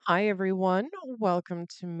Hi, everyone. Welcome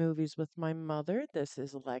to Movies with My Mother. This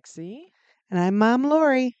is Lexi. And I'm Mom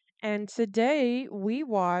Lori. And today we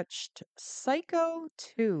watched Psycho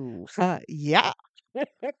 2. Yeah. The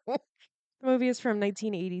movie is from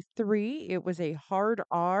 1983. It was a hard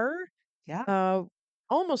R, Yeah. uh,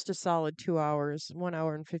 almost a solid 2 hours, 1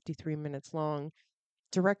 hour and 53 minutes long,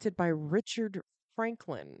 directed by Richard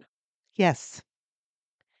Franklin. Yes.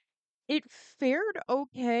 It fared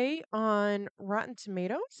okay on Rotten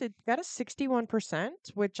Tomatoes. It got a 61%,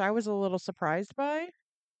 which I was a little surprised by.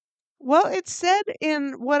 Well, it said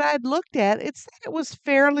in what I'd looked at, it said it was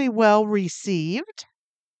fairly well received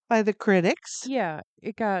by the critics. Yeah,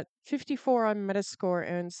 it got 54 on Metascore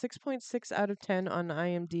and 6.6 out of 10 on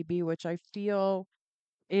IMDb, which I feel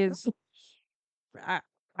is I,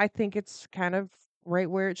 I think it's kind of right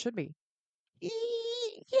where it should be.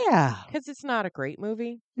 Yeah. Cuz it's not a great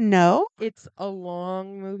movie. No. It's a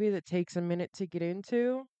long movie that takes a minute to get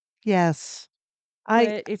into, Yes. I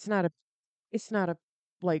but it's not a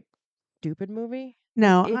like stupid movie. Like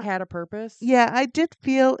no. it had a purpose. Yeah, I did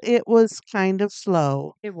feel it was kind of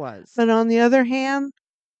slow. It was. But on the other hand,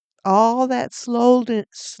 all that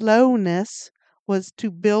slowness was to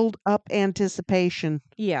build up anticipation.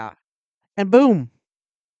 Yeah, And boom,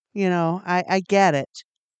 I get it.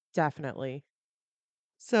 definitely.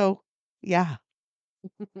 So, yeah.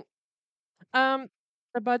 Um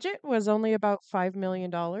the budget was only about $5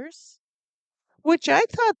 million. Which I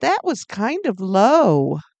thought that was kind of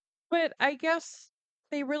low. But I guess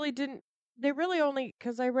they really didn't they really only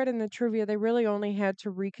because I read in the trivia, they really only had to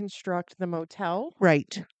reconstruct the motel,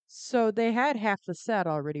 Right, so they had half the set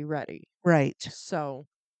already ready. right. So,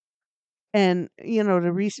 And, to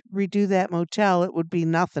redo that motel, it would be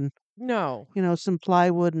nothing. no. Some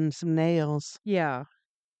plywood and some nails Yeah.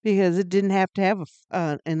 because it didn't have to have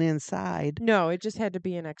an inside. No, it just had to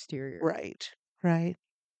be an exterior. Right, right,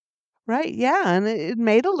 right. Yeah. And it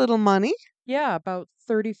made a little money. Yeah, about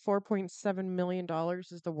 $34.7 million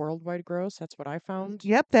is the worldwide gross, that's what I found.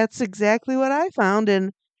 Yep, that's exactly what I found.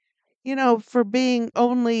 And, for being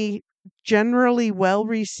only generally well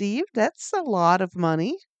received, that's a lot of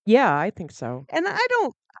money. Yeah, I think so. And I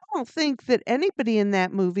don't think that anybody in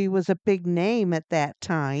that movie was a big name at that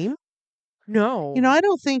time. No. I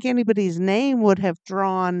don't think anybody's name would have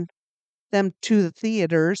drawn them to the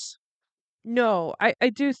theaters. No, I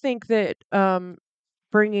do think that,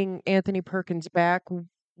 bringing Anthony Perkins back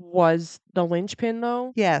was the linchpin,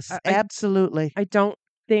 though. Yes, I I absolutely. I don't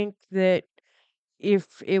think that if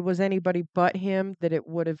it was anybody but him, that it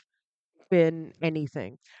would have been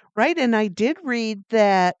anything. Right, and I did read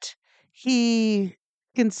that he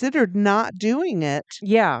considered not doing it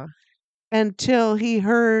Yeah, until he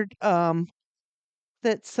heard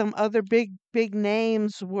that some other big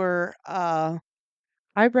names were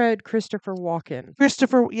I read Christopher Walken.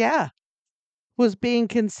 Christopher, yeah, was being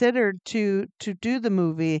considered to do the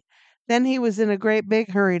movie. Then he was in a great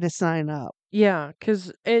big hurry to sign up. Yeah,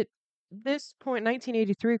 because at this point,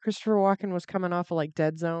 1983, Christopher Walken was coming off of, like,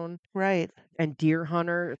 Dead Zone Right. and Deer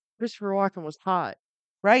Hunter. Christopher Walken was hot.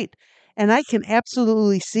 Right. And I can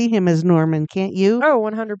absolutely see him as Norman, can't you? Oh,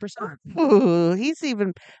 100%. Ooh, he's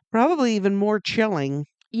probably even more chilling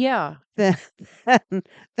Yeah, than than,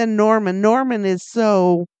 than Norman. Norman is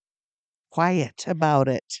so quiet about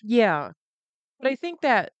it. yeah. But I think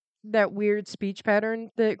that that weird speech pattern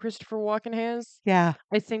that Christopher Walken has, Yeah,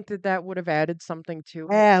 I think that that would have added something to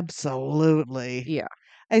it. absolutely. Yeah.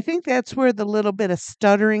 I think that's where the little bit of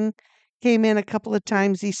stuttering came in a couple of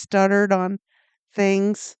times. He stuttered on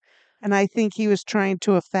things, and I think he was trying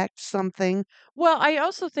to affect something. Well, I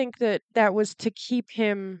also think that that was to keep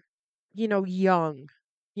him, young,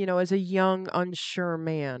 as a young, unsure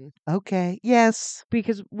man. Okay. Yes.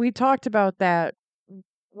 Because we talked about that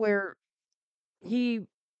where he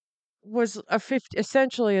was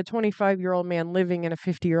essentially a 25-year-old man living in a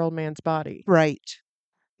 50-year-old man's body. Right.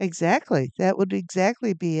 Exactly. That would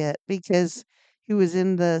exactly be it because he was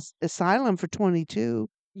in the asylum for 22.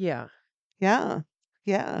 Yeah. Yeah.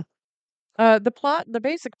 Yeah. The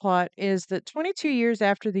basic plot is that 22 years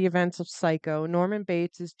after the events of Psycho, Norman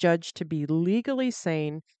Bates is judged to be legally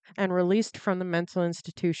sane and released from the mental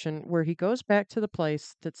institution where he goes back to the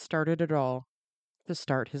place that started it all to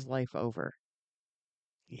start his life over.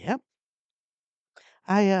 Yep.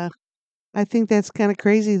 I think that's kind of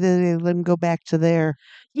crazy that they let him go back to there.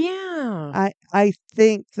 Yeah. I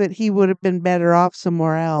think that he would have been better off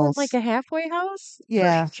somewhere Or like else. a halfway house? For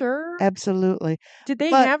Yeah. sure. Absolutely. Did they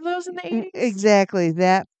But have those in the 80s? exactly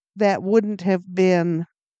that wouldn't have been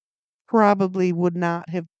probably would not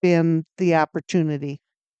have been the opportunity.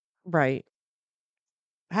 Right.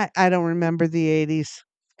 I don't remember the 80s.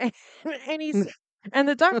 And he's And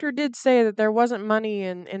the doctor did say that there wasn't money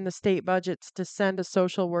in the state budgets to send a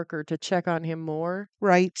social worker to check on him more,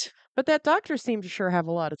 Right. but that doctor seemed to sure have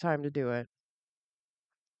a lot of time to do it.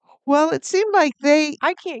 Well, it seemed like they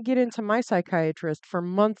I can't get into my psychiatrist for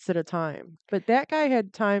months at a time, but that guy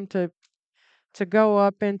had time to go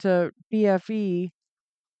up into BFE and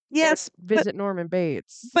yes, visit Norman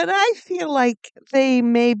Bates. but I feel like they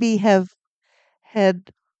maybe have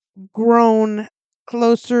had grown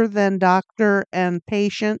closer than doctor and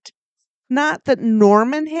patient. Not that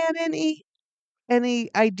Norman had any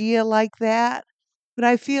idea like that, but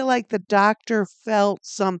I feel like the doctor felt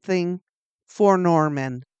something for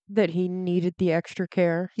Norman. That he needed the extra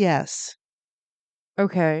care. Yes.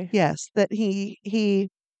 Okay. Yes, that he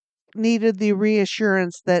needed the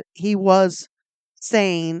reassurance that he was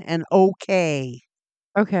sane and okay.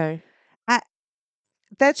 Okay. I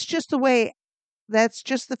that's just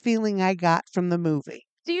the feeling I got from the movie.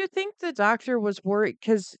 Do you think the doctor was worried?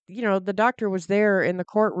 Because, the doctor was there in the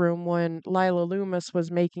courtroom when Lila Loomis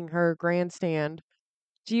was making her grandstand.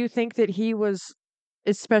 Do you think that he was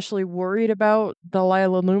especially worried about the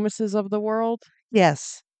Lila Loomises of the world?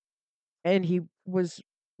 Yes. And he was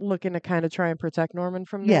looking to kind of try and protect Norman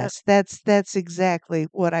from that? Yes, that's exactly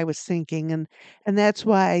what I was thinking, and that's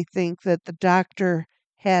why I think that the doctor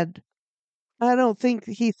had I don't think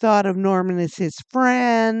he thought of Norman as his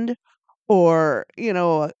friend or,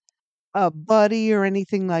 a buddy or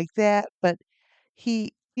anything like that, but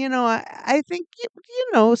I think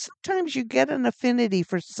sometimes you get an affinity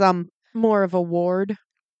for some. More of a ward?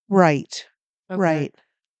 Right. Okay. Right.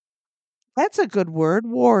 That's a good word,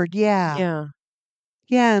 ward, yeah. Yeah.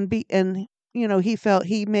 Yeah, he felt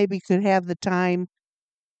he maybe could have the time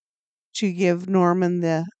to give Norman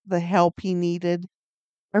the help he needed.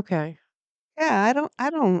 Okay. Yeah, I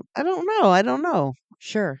don't know.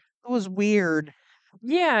 Sure. It was weird.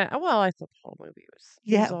 Yeah. Well, I thought the whole movie was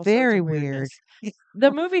there was Yeah, all sorts very of weird. weirdness.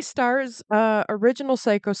 The movie stars original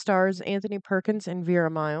Psycho stars Anthony Perkins and Vera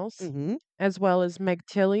Miles, Mhm. as well as Meg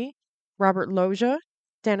Tilly, Robert Loggia,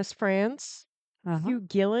 Dennis Franz, Uh-huh. Hugh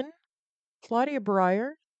Gillen, Claudia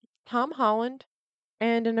Breyer, Tom Holland,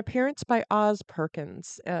 and an appearance by Oz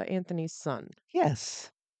Perkins, Anthony's son,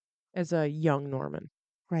 Yes. as a young Norman.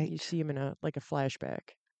 You Right. see him in a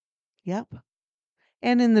flashback. Yep.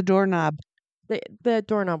 And in the doorknob. The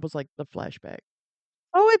doorknob was like the flashback.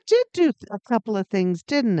 Oh, it did do a couple of things,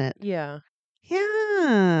 didn't it? Yeah.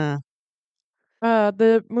 Yeah.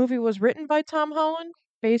 The movie was written by Tom Holland,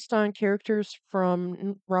 based on characters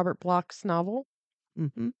from Robert Bloch's novel,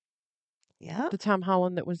 Mhm. Yeah. the Tom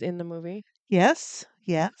Holland that was in the movie. Yes.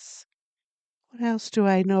 Yes. What else do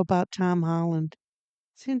I know about Tom Holland?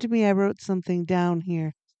 Seemed to me I wrote something down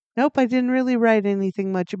here. Nope, I didn't really write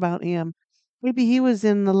anything much about him. Maybe he was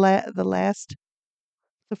in the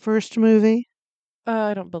first movie.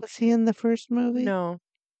 I don't believe. Was he in the first movie? No,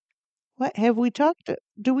 What have we talked to?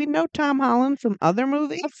 Do we know Tom Holland from other I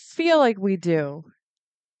movies? feel like we do,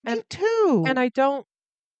 Me and too. I don't.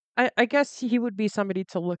 I guess he would be somebody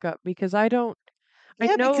to look up because I don't. I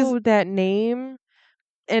Yeah, because know that name,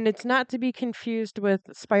 and it's not to be confused with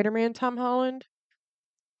Spider-Man Tom Holland.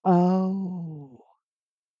 oh,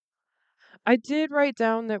 I did write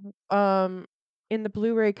down that in the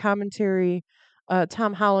Blu-ray commentary,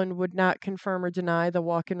 Tom Holland would not confirm or deny the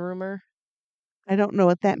Walken rumor, I don't know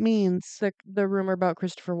what that means. the rumor about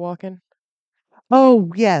Christopher Walken.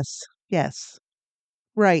 Oh, yes. Yes.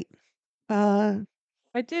 Right. Uh,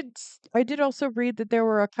 I did also read that there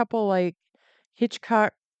were a couple like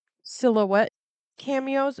Hitchcock silhouette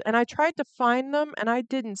cameos, and I tried to find them and I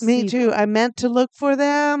didn't me see too. them. I meant to look for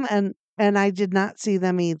them and I did not see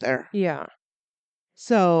them either. Yeah.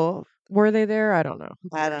 So, Were they there? I don't know. Who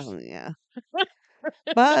I cares? don't yeah.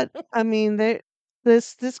 But I mean,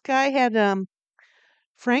 this guy had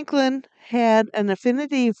Franklin had an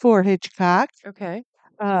affinity for Hitchcock. Okay.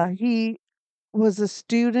 He was a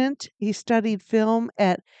student. He studied film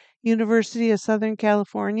at University of Southern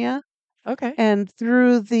California, Okay. and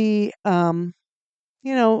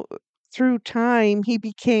you know, through time, he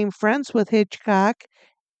became friends with Hitchcock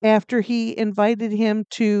after he invited him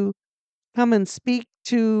to come and speak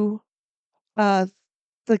to uh,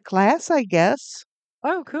 the class, I guess.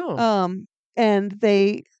 Oh, cool. Um, and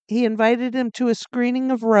he invited him to a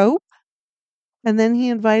screening of Rope, and then he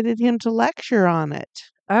invited him to lecture on it.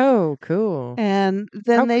 Oh, cool. And How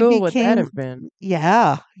then they cool would that became, have been?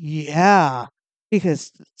 yeah, yeah.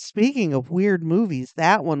 Because speaking of weird movies,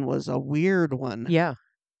 that one was a weird one. Yeah.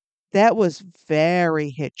 That was very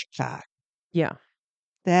Hitchcock. Yeah.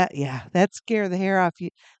 That scared the hair off you.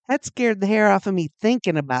 That scared the hair off of me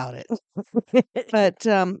thinking about it. But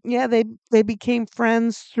yeah, they became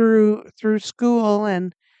friends through school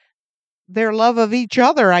and their love of each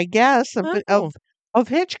other, I guess, Oh, of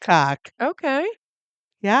Hitchcock. okay.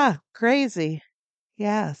 Yeah, crazy.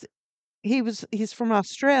 Yes. He's from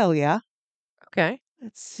Australia. Okay.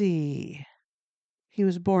 Let's see. He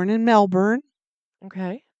was born in Melbourne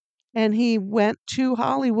Okay. and he went to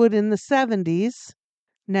Hollywood in the 70s.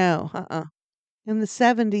 No, in the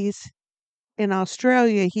 70s in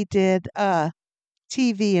Australia he did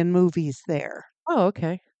TV and movies there. Oh,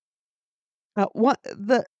 okay. What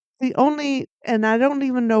the only and I don't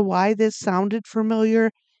even know why this sounded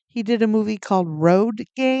familiar. He did a movie called Road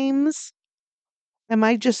Games. Am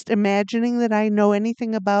I just imagining that I know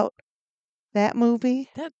anything about that movie?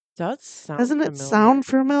 That does sound Doesn't it familiar. sound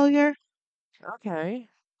familiar? Okay.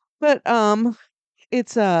 But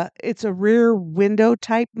it's a Rear Window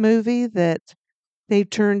type movie that they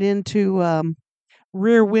turned into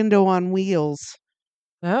Rear Window on Wheels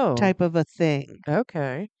Oh, type of a thing.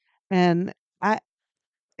 okay. And I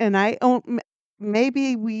and I don't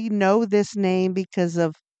maybe we know this name because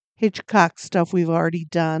of Hitchcock stuff we've already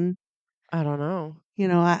done. I don't know.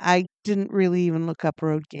 I didn't really even look up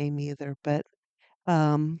Road Game either, but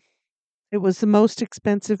um it was the most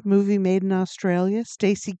expensive movie made in Australia.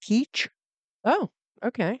 Stacy Keach, Oh,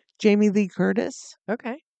 okay. Jamie Lee Curtis.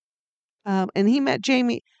 Okay. And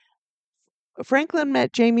Franklin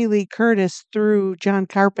met Jamie Lee Curtis through John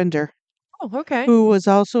Carpenter, Oh, okay. who was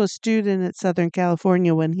also a student at Southern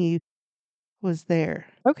California when he was there.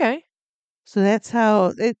 Okay. So that's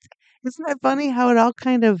how isn't that funny how it all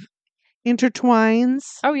kind of intertwines?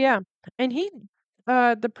 Oh, yeah. And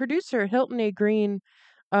the producer, Hilton A. Green,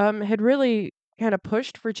 had really kind of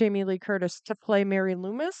pushed for Jamie Lee Curtis to play Mary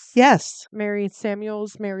Loomis, Yes. Mary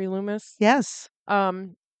Samuels, Mary Loomis, Yes.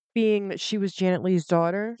 um, being that she was Janet Leigh's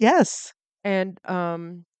daughter. Yes. And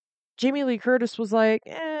Jamie Lee Curtis was like,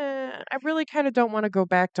 I really kind of don't want to go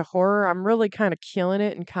back to horror. I'm really kind of killing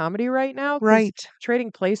it in comedy right now because Right.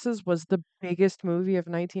 Trading Places was the biggest movie of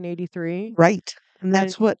 1983. Right. And And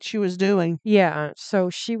that's what she was doing. yeah, so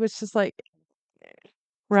she was just like,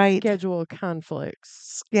 Right. schedule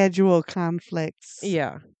conflicts. Schedule conflicts.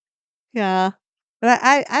 Yeah, Yeah. But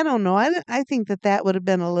I don't know. I think that would have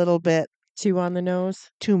been a little bit two on the nose.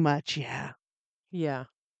 too much. Yeah. Yeah.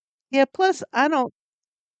 Yeah. Plus, I don't.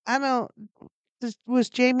 Was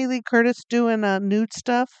Jamie Lee Curtis doing nude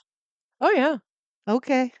stuff? Oh, yeah.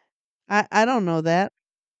 Okay. I don't know that.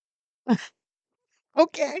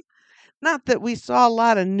 Okay. Not that we saw a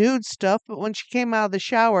lot of nude stuff, but when she came out of the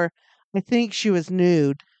shower, I think she was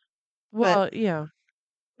nude. But Well, yeah,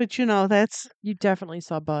 that's you definitely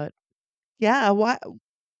saw butt. yeah,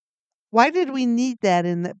 why did we need that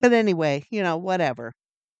in that? But anyway, whatever.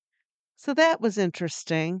 So that was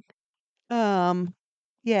interesting. Um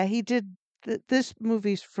yeah, he did this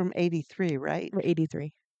movie's from 83, right? Or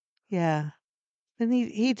 83. Yeah. Then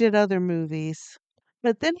he did other movies.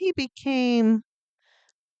 But then he became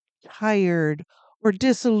tired or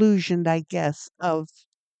disillusioned, I guess, of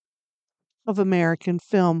American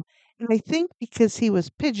film. And I think because he was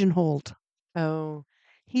pigeonholed. Oh,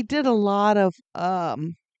 He did a lot of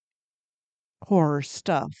horror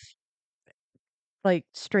stuff. like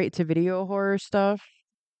straight to video horror stuff.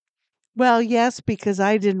 Well, yes, because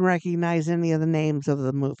I didn't recognize any of the names of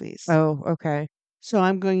the movies. Oh, okay. So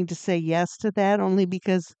I'm going to say yes to that only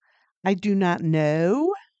because I do not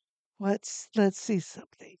know. Let's see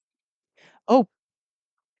something. Oh,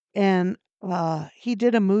 and he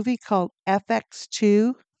did a movie called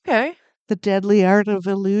FX2, Okay. The Deadly Art of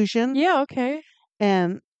Illusion. Yeah, okay.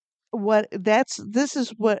 And what that's this is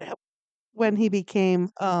what when he became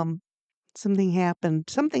something happened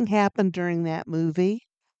during that movie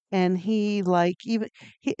and he like even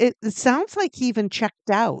it sounds like he even checked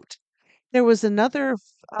out. There was another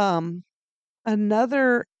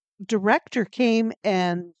director came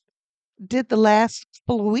and did the last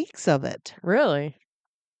couple of weeks of it. Really?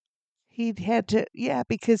 He'd had to, yeah,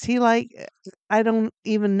 because I don't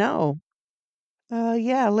even know.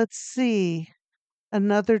 Yeah, let's see.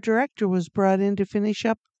 Another director was brought in to finish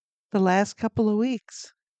up the last couple of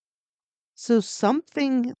weeks. So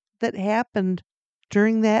something that happened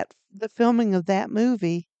during the filming of that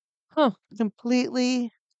movie Huh.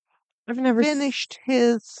 completely I've never finished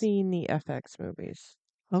his. seen the FX movies.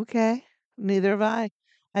 Okay, neither have I.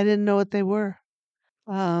 I didn't know what they were.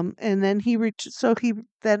 And then he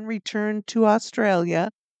then returned to Australia,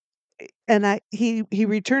 and he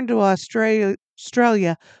returned to Australia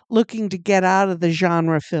looking to get out of the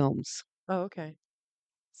genre films. Oh, okay.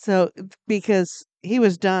 So because he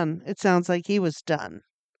was done, it sounds like he was done.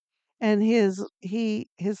 and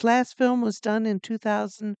his last film was done in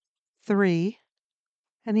 2003,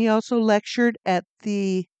 and he also lectured at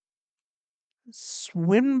the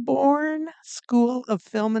Swinburne School of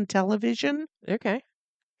Film and Television. Okay.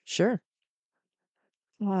 Sure.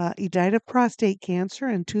 He died of prostate cancer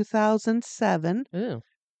in 2007, Ew.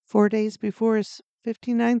 4 days before his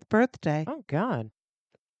 59th birthday. Oh God.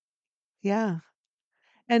 Yeah.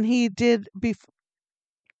 And he did,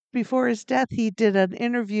 before his death, he did an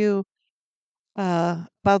interview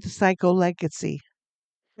about the Psycho legacy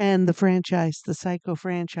and the franchise, the Psycho Yeah,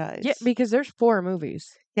 franchise. because there's 4 movies.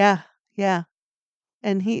 Yeah, yeah.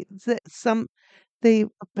 And they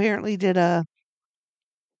apparently did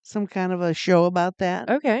some kind of a show about that,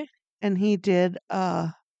 Okay. and he did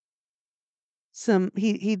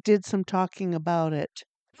he did some talking about it.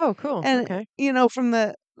 Oh, cool. And Okay. from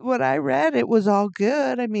the what I read, it was all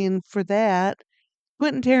good. I mean, for that,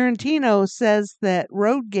 Quentin Tarantino says that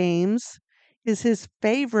Road Games is his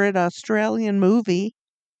favorite Australian movie.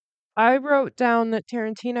 I wrote down that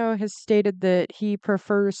Tarantino has stated that he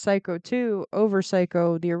prefers Psycho 2 over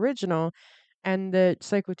Psycho the original, and that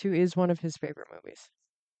Psycho 2 is one of his favorite movies.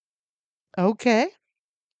 Okay.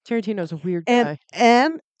 Tarantino's a weird And guy.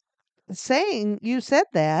 saying you said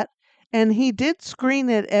that, and he did screen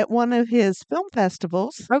it at one of his film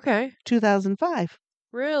festivals, Okay. 2005.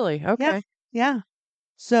 Really? Yeah. Okay. Yeah.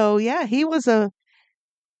 So, yeah, he's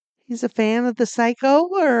a fan of the Psycho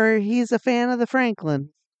or he's a fan of the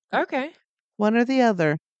Franklin, Okay. one or the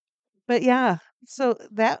other. But yeah, so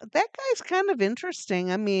that guy's kind of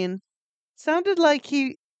interesting. I mean, sounded like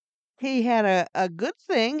he had a good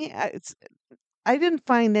thing. I didn't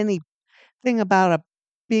find anything about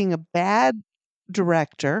being a bad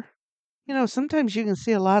director. Sometimes you can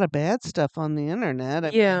see a lot of bad stuff on the internet.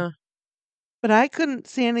 I mean, Yeah. but I couldn't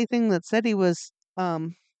see anything that said he was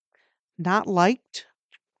not liked.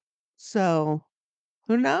 So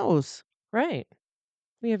who knows? Right.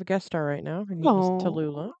 We have a guest star right now. Her name is Oh,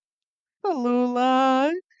 Tallulah.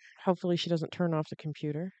 Tallulah, Hopefully she doesn't turn off the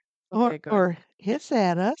computer. or Okay, good. or hiss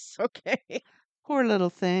at us. Okay. Poor little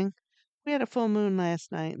thing. We had a full moon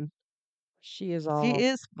last night, and She is she all,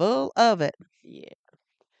 is full of it. yeah.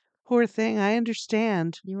 Poor thing. I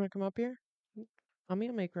understand. You want to come up here? I'm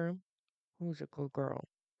gonna make room. Who's a good girl?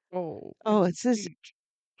 Oh, Oh, it's it says Peach.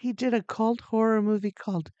 he did a cult horror movie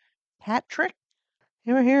called Patrick.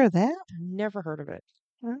 You ever hear of that? Never heard of it.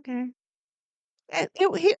 Okay.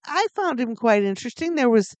 I found him quite interesting. There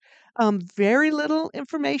was very little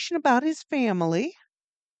information about his family.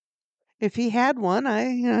 If he had one, I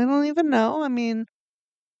don't even know. I mean,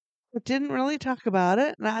 it didn't really talk about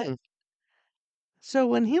it. Hmm. So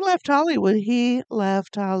when he left Hollywood, he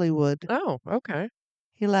left Hollywood. Oh, okay.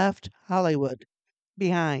 He left Hollywood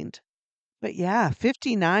behind. But yeah,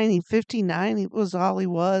 59, he was all he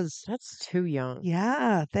was. That's too young.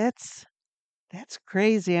 Yeah, that's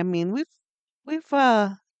crazy. I mean, we've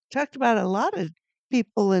talked about a lot of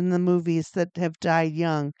people in the movies that have died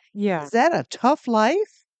young. Yeah. Is that a tough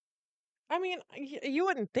life? I mean, you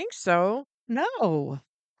wouldn't think so, No.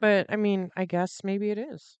 but I mean, I guess maybe it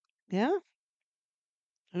is. Yeah,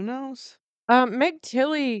 who knows? Meg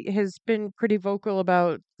Tilly has been pretty vocal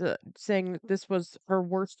about saying that this was her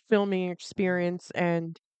worst filming experience,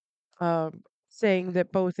 and saying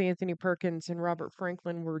that both Anthony Perkins and Robert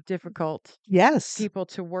Franklin were difficult Yes. people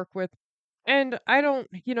to work with. And I don't,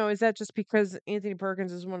 is that just because Anthony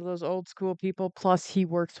Perkins is one of those old school people, plus he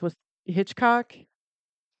works with Hitchcock?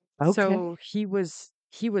 Okay. So he was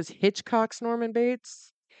Hitchcock's Norman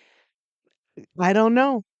Bates. I don't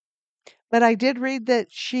know. But I did read that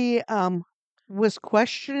she was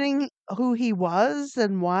questioning who he was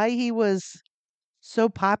and why he was so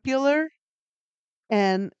popular.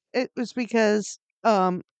 And it was because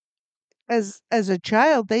as a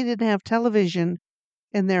child they didn't have television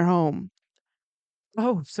in their home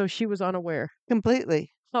Oh, so she was unaware.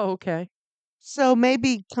 completely. Oh, okay. So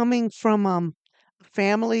maybe coming from a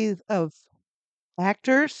family of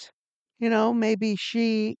actors, maybe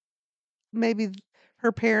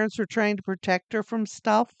her parents were trying to protect her from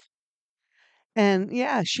stuff. And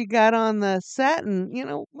yeah, she got on the set and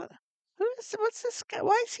what's this guy?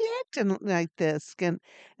 Why is he acting like this? And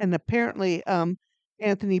apparently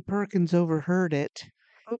Anthony Perkins overheard it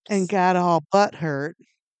and Oops. got all butt hurt.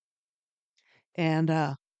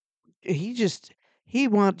 And he just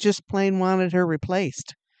just plain wanted her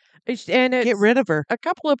replaced. And Get it's rid of her. a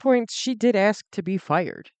couple of points she did ask to be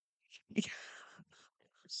fired.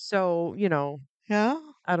 So, Yeah.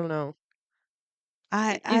 I don't know.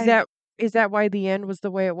 I Is I that why the end was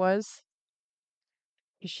the way it was?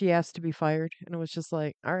 She asked to be fired, and it was just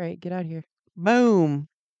like, "All right, get out of here." boom.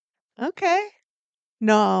 Okay.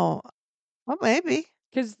 No. Well, maybe.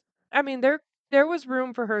 Because I mean, there was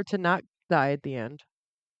room for her to not die at the end.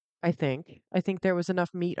 I think. I think there was enough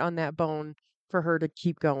meat on that bone for her to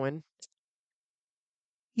keep going.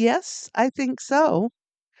 Yes, I think so.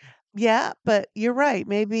 Yeah, but you're right.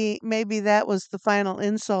 Maybe that was the final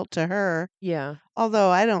insult to her. Yeah, Although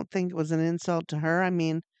I don't think it was an insult to her. I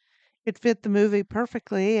mean, it fit the movie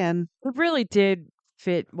perfectly and it really did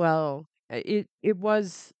fit well. It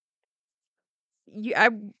was. I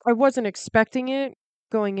wasn't expecting it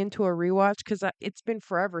going into a rewatch because it's been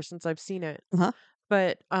forever since I've seen it. huh?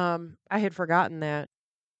 But I had forgotten that.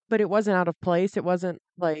 But it wasn't out of place. It wasn't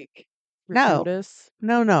like No. gratuitous.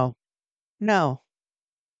 No, no. No.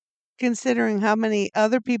 Considering how many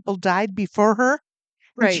other people died before her, and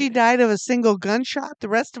Right. she died of a single gunshot, the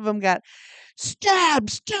rest of them got stab,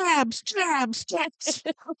 stab, stab, stab.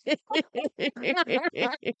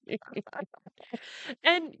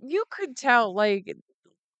 And you could tell, like,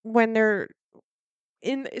 when they're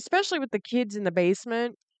in, especially with the kids in the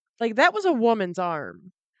basement, like, that was a woman's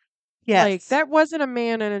arm. Like, Yes. that wasn't a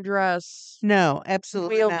man in a dress No,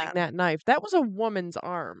 absolutely wielding not. that knife. That was a woman's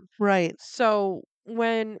arm. Right. So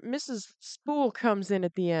when Mrs. Spool comes in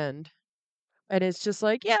at the end, and it's just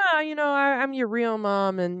like, yeah, I'm your real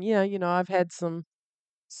mom, and yeah, I've had some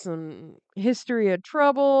history of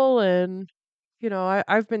trouble, and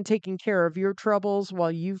I've been taking care of your troubles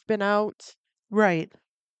while you've been out. Right. Right.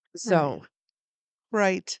 So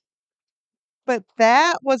Right. But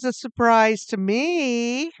that was a surprise to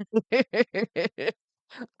me.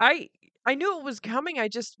 I I knew it was coming. I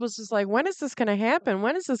just was just like, when is this gonna happen?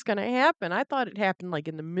 When is this gonna happen? I thought it happened like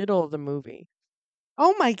in the middle of the movie.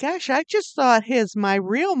 Oh my gosh, I just thought his my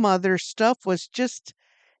real mother stuff was just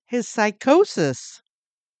his psychosis.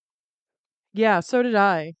 Yeah, so did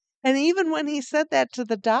I. And even when he said that to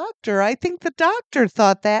the doctor, I think the doctor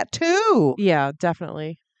thought that too. Yeah,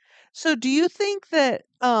 definitely. So do you think that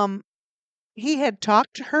he had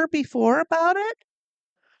talked to her before about it?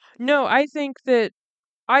 No, I think that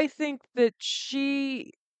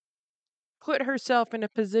she put herself in a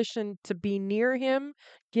position to be near him,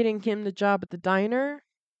 getting him the job at the diner,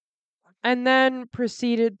 and then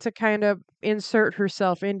proceeded to kind of insert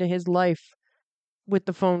herself into his life with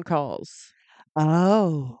the phone calls.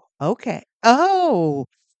 Oh, okay. Oh,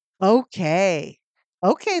 okay.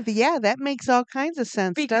 Okay, yeah, that makes all kinds of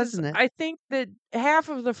sense, Because doesn't it? I think that half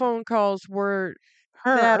of the phone calls were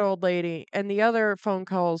that Her. old lady, and the other phone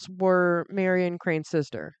calls were Marion Crane's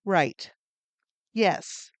sister. Right.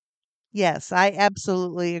 Yes. Yes, I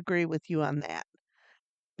absolutely agree with you on that.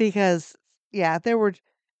 Because yeah, there were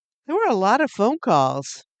a lot of phone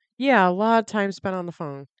calls. Yeah, a lot of time spent on the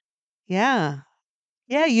phone. Yeah.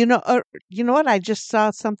 Yeah, you know what? I just saw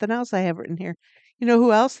something else I have written here. You know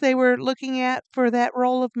who else they were looking at for that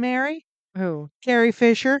role of Mary? Who? Carrie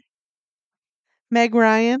Fisher, Meg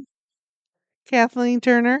Ryan, Kathleen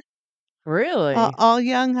Turner, Really? all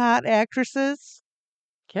young hot actresses.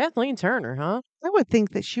 Kathleen Turner, huh? I would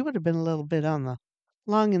think that she would have been a little bit on the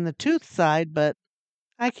long in the tooth side, but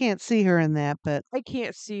I can't see her in that. But I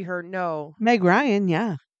can't see her. No, Meg Ryan,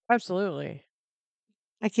 yeah, absolutely.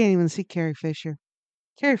 I can't even see Carrie Fisher.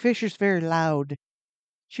 Carrie Fisher's very loud.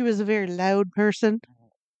 She was a very loud person.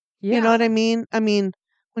 You know Yeah. what I mean? I mean,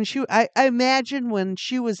 I imagine when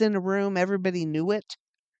she was in a room, everybody knew it.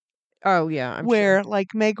 Oh, yeah, I'm sure. Where, like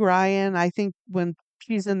Meg Ryan, I think when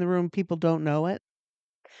she's in the room, people don't know it.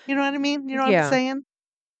 You know what I mean? You know what I'm Yeah. saying?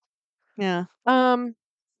 Yeah. Um,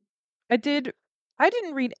 I did. I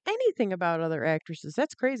didn't read anything about other actresses.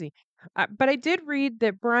 That's crazy. But I did read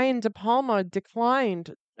that Brian De Palma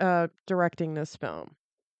declined directing this film.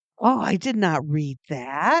 Oh, I did not read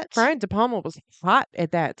that. Brian De Palma was hot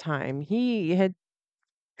at that time. He had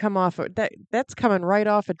come off of that. That's coming right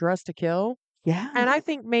off of Dress to Kill, Yeah. and I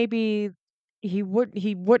think maybe he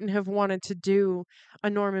wouldn't have wanted to do a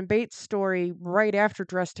Norman Bates story right after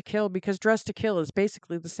Dress to Kill because Dress to Kill is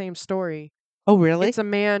basically the same story. Oh, really? It's a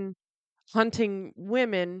man hunting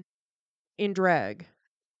women in drag.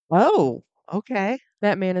 Oh, okay.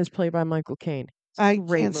 That man is played by Michael Caine. It's a I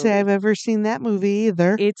great can't say I've movie. ever seen that movie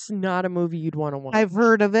either. It's not a movie you'd want to I've watch.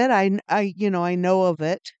 heard of it. I know of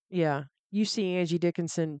it. Yeah, you see Angie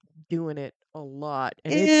Dickinson doing it a lot,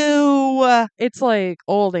 and Ew. it's like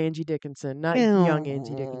old Angie Dickinson, not young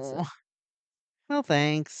Angie Ew. Dickinson. No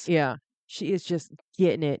thanks. Yeah, she is just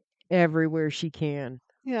getting it everywhere she can.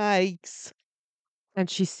 Yikes. And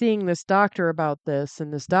she's seeing this doctor about this,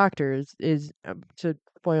 and this doctor is to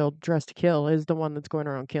spoil Dress to Kill is the one that's going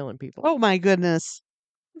around killing people. Oh my goodness.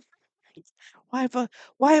 Why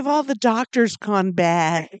have all the doctors gone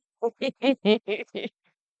bad? I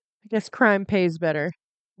guess crime pays better.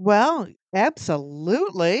 Well,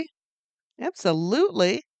 absolutely.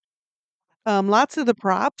 Absolutely. Lots of the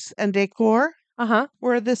props and decor Uh-huh.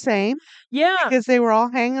 were the same Yeah, because they were all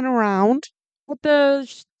hanging around. but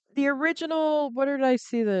the original, where did I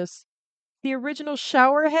see this? The original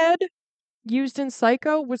shower head used in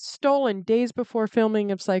Psycho was stolen days before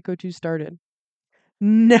filming of Psycho 2 started.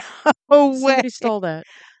 No way. Somebody stole that.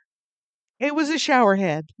 It was a shower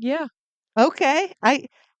head. Yeah. Okay.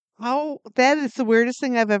 That is the weirdest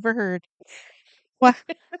thing I've ever heard.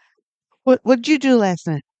 What what'd you do last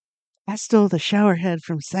night? I stole the shower head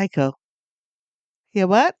from Psycho. Yeah,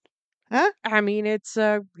 what? Huh? I mean, it's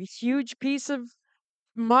a huge piece of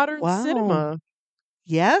modern Wow. cinema.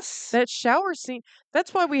 Yes. That shower scene,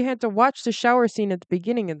 that's why we had to watch the shower scene at the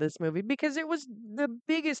beginning of this movie because it was the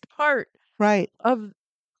biggest part Right. of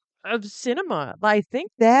cinema, I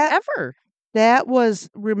think, That ever. that was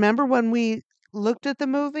remember when we looked at the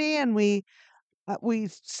movie and we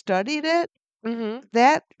studied it? Mhm.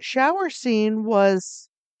 That shower scene was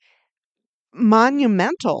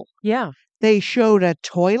monumental. Yeah. They showed a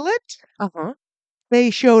toilet. Uh-huh. They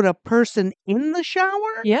showed a person in the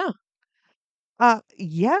shower. Yeah.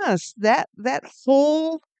 Yes, that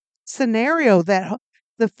whole scenario,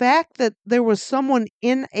 the fact that there was someone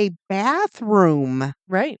in a bathroom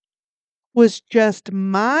Right. was just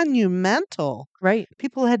monumental. Right.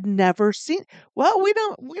 People had never seen well, we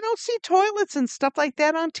don't see toilets and stuff like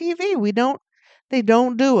that on TV. They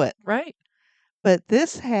don't do it. Right. But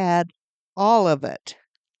this had all of it.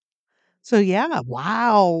 So yeah,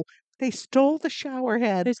 wow. They stole the shower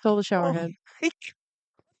head. They stole the shower Oh head. my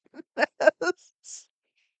goodness.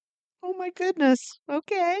 Oh my goodness.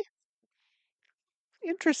 Okay.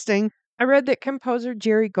 Interesting. I read that composer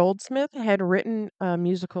Jerry Goldsmith had written a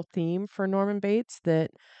musical theme for Norman Bates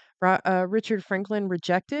that Richard Franklin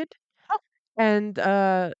rejected, Oh, and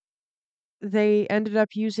they ended up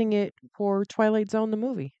using it for Twilight Zone the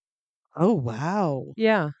movie. oh wow.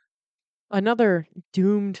 Yeah, another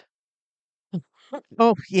doomed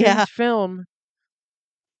Oh yeah. doomed film.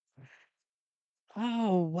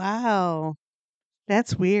 Oh wow.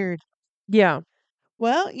 That's weird. Yeah,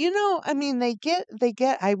 Well, I mean they get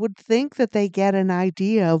I would think that they get an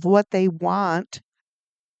idea of what they want.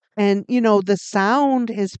 And the sound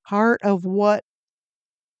is part of what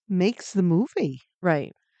makes the movie.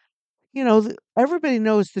 right. Everybody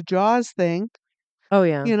knows the Jaws thing, Oh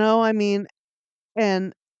yeah. I mean,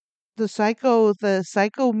 and the psycho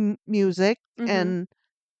music Mhm. and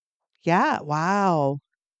yeah, wow.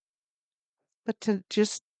 But to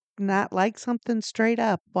just not like something straight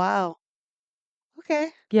up. Wow.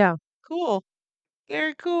 Okay. Yeah. Cool.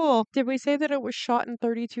 Very cool. Did we say that it was shot in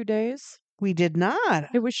 32 days? We did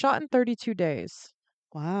not. It was shot in 32 days.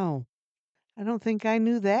 Wow. I don't think I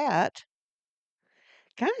knew that.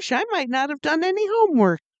 Gosh, I might not have done any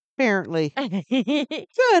homework, apparently.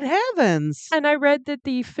 Good heavens. And I read that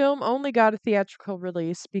the film only got a theatrical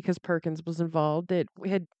release because Perkins was involved. It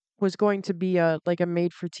had was going to be a like a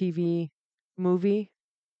made for TV movie,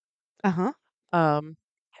 Uh-huh. um,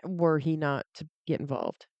 were he not to get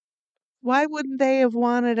involved. Why wouldn't they have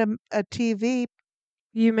wanted a TV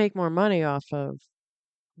You make more money off of,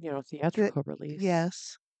 that theatrical release.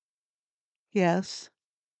 yes. Yes.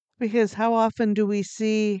 Because how often do we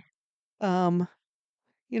see um,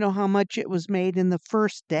 how much it was made in the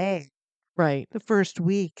first day, Right. the first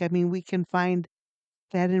week? I mean, we can find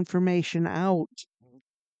that information out.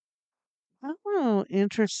 Oh,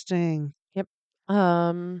 interesting. Yep.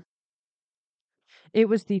 Um, it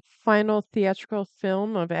was the final theatrical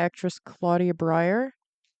film of actress Claudia Breyer.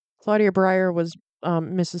 Claudia Breyer was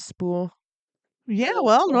Mrs. Spool, Yeah, the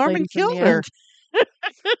well, old Norman lady from the killed her. end.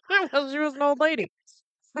 Well, she was an old lady.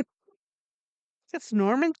 It's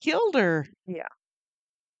Norman killed her. Yeah.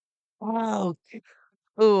 Oh,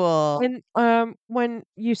 cool. And when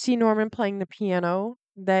you see Norman playing the piano,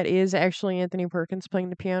 that is actually Anthony Perkins playing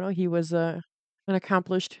the piano. He was an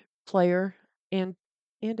accomplished player and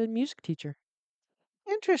a music teacher.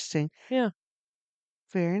 Interesting. Yeah,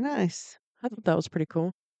 Very nice. I thought that was pretty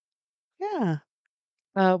cool. Yeah.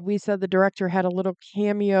 We said the director had a little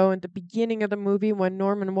cameo at the beginning of the movie when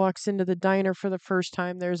Norman walks into the diner for the first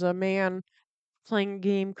time. There's a man playing a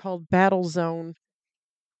game called Battle Zone,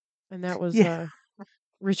 and that was Yeah.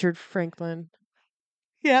 Richard Franklin.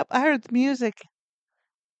 Yep. I heard the music.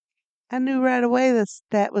 I knew right away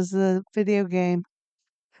that was the video game.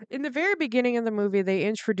 In the very beginning of the movie, they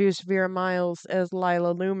introduced Vera Miles as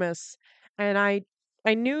Lila Loomis, and I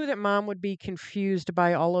knew that Mom would be confused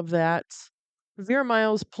by all of that. Vera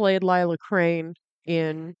Miles played Lila Crane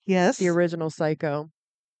in the Yes. original Psycho.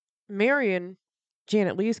 Marion,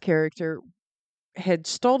 Janet Leigh's character, had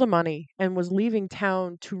stole the money and was leaving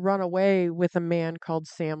town to run away with a man called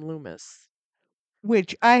Sam Loomis.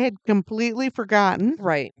 which I had completely forgotten.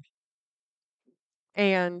 Right.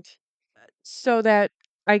 And so that,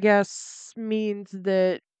 I guess, means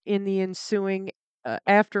that in the ensuing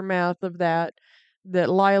aftermath of that, that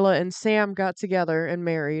Lila and Sam got together and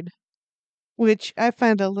married. Which I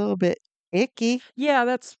find a little bit icky. Yeah,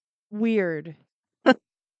 that's weird.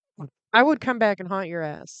 I would come back and haunt your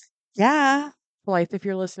ass. Yeah, Blythe, if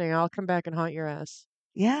you're listening, I'll come back and haunt your ass.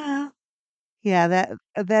 yeah, yeah.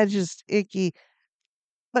 That's just icky.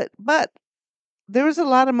 But there was a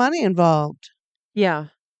lot of money involved. Yeah.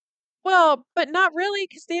 Well, but not really,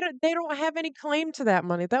 because they don't have any claim to that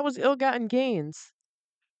money. That was ill-gotten gains.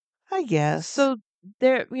 I guess. So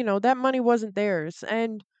there, that money wasn't theirs.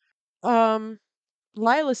 And um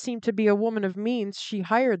Lila seemed to be a woman of means. She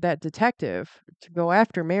hired that detective to go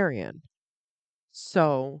after Marion.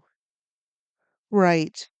 So,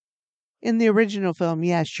 Right. In the original film,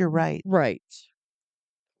 yes, you're right. right.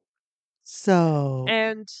 So,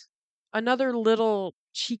 And another little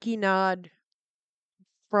cheeky nod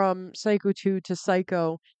from Psycho 2 to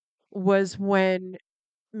Psycho was when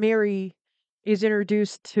Mary is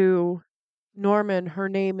introduced to Norman. Her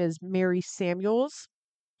name is Mary Samuels.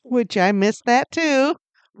 which I missed that too.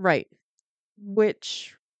 Right.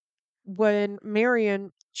 Which, when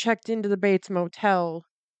Marion checked into the Bates Motel,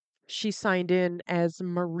 she signed in as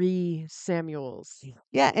Marie Samuels.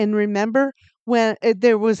 Yeah, and remember when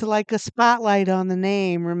there was like a spotlight on the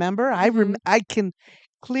name, remember? Hmm. I can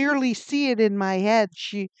clearly see it in my head.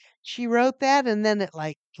 She wrote that and then it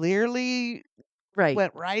like clearly Right.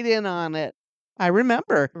 went right in on it. I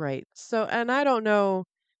remember. Right. So, and I don't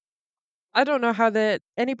know how that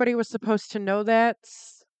anybody was supposed to know that,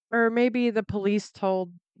 or maybe the police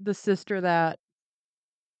told the sister that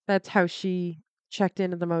that's how she checked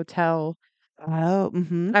into the motel. Oh,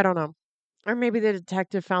 mhm. I don't know. Or maybe the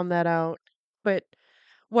detective found that out. But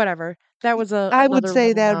whatever. That was I would another say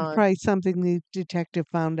little that was nod. probably something the detective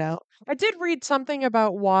found out. I did read something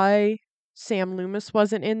about why Sam Loomis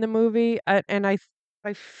wasn't in the movie, and I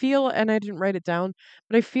feel, and I didn't write it down,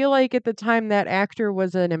 but I feel like at the time that actor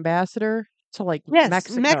was an ambassador to like Yes,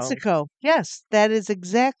 Mexico. Mexico. Yes, that is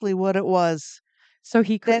exactly what it was.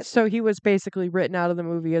 That So he was basically written out of the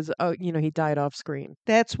movie as, oh, he died off screen.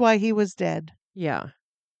 that's why he was dead. Yeah.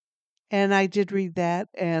 And I did read that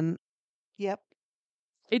and yep.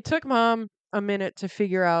 It took mom a minute to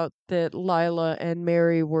figure out that Lila and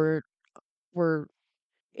Mary were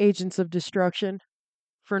agents of destruction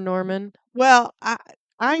for Norman. Well,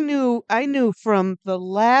 I knew from the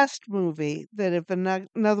last movie that if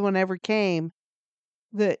another one ever came,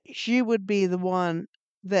 that she would be the one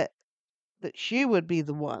that that she would be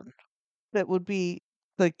the one that would be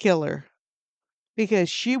the killer because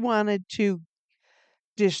she wanted to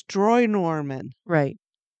destroy Norman Right.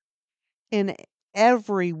 in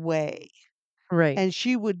every way, Right. and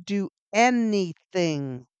she would do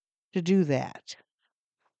anything to do that.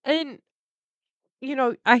 And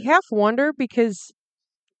I half wonder because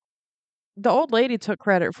the old lady took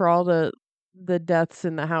credit for all the deaths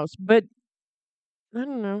in the house, but I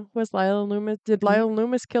don't know. Was Lila Loomis? Did N- Lila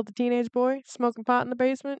Loomis kill the teenage boy smoking pot in the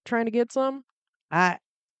basement, trying to get some? I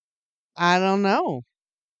I don't know.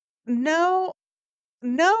 No,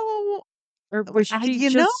 no, Or was she you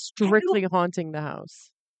know, just I don't. strictly haunting the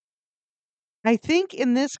house? I think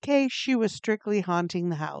in this case she was strictly haunting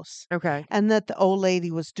the house, Okay. and that the old lady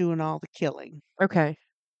was doing all the killing. Okay.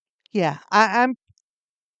 Yeah, I'm.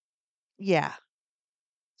 Yeah,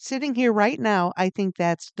 sitting here right now, I think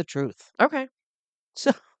that's the truth. Okay.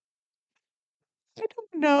 So I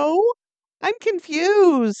don't know. I'm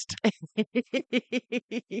confused.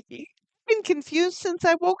 Been confused since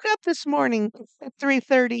I woke up this morning at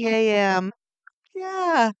 3:30 a.m.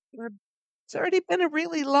 Yeah, I'm it's already been a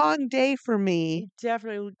really long day for me.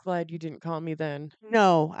 definitely glad you didn't call me then.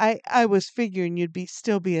 No, I was figuring you'd be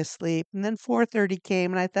still be asleep, and then 4:30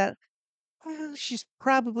 came, and I thought, "Oh, she's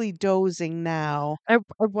probably dozing now." I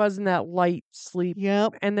was in that light sleep,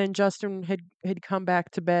 Yep. and then Justin had come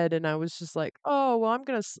back to bed, and I was just like, "Oh, well, I'm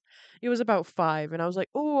gonna." It was about 5, and I was like,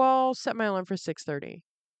 "Oh, I'll set my alarm for 6:30."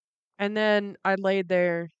 And then I laid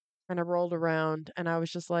there and I rolled around, and I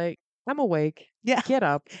was just like, "I'm awake. Yeah. Get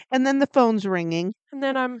up." And then the phone's ringing. And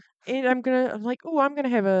then I'm like, "Oh, I'm gonna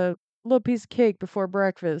have a little piece of cake before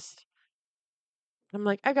breakfast." I'm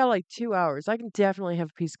like, "I got like 2 hours. I can definitely have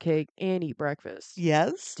a piece of cake and eat breakfast."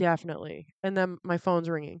 Yes. Definitely. And then my phone's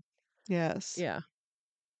ringing. Yes. Yeah.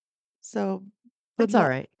 So good It's all luck.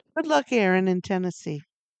 right. Good luck, Aaron, in Tennessee.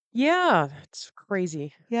 Yeah, it's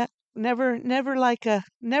crazy. Yeah. never like a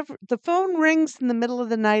never. The phone rings in the middle of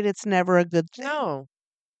the night. It's never a good thing. No.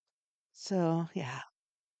 So yeah,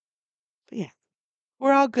 but yeah,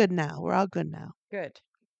 we're all good now. We're all good now. Good.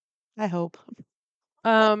 I hope.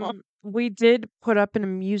 We did put up an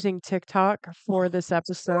amusing TikTok for this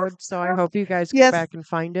episode, so I hope you guys go Yes, back and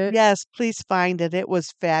find it. yes. Please find it. It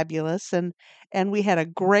was fabulous, and we had a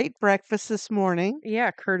great breakfast this morning. Yeah,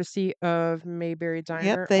 courtesy of Mayberry Yep,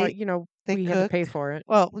 Diner. they We had to pay cooked. for it.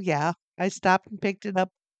 Well, yeah, I stopped and picked it up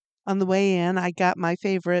on the way in. I got my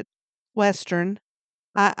favorite Western.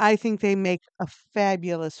 I think they make a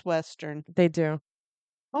fabulous Western. They do.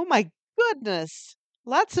 Oh my goodness.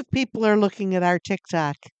 Lots of people are looking at our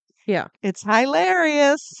TikTok. Yeah. It's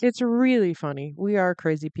hilarious. It's really funny. We are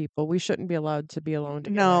crazy people. We shouldn't be allowed to be alone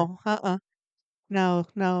together. No, no,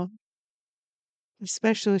 no.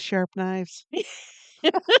 Especially with sharp knives.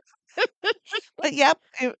 But yep,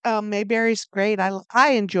 Mayberry's great.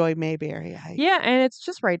 I enjoy Mayberry. Yeah, and it's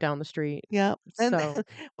just right down the street. Yep. And So,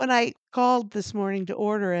 when I called this morning to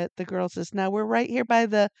order it, the girl says, "Now we're right here by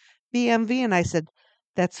the BMV," and I said,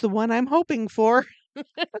 "That's the one I'm hoping for."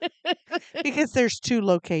 Because there's 2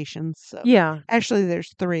 locations. So yeah. actually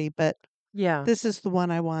there's 3, but Yeah. this is the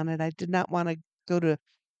one I wanted. I did not want to go to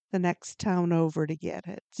the next town over to get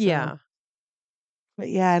it. So, Yeah. but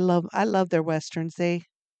yeah, I love their westerns.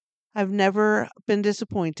 I've never been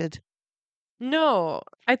disappointed. No,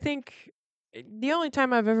 I think the only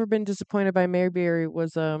time I've ever been disappointed by Mayberry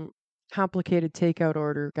was complicated takeout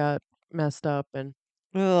order got messed up, and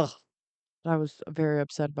Ugh. I was very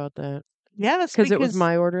upset about that Yes, because it was because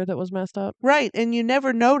my order that was messed up. right, and you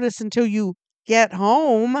never notice until you get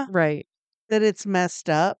home Right. that it's messed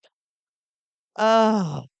up.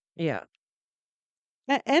 Oh, Yeah.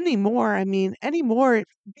 anymore. I mean, anymore.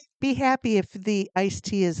 Be happy if the iced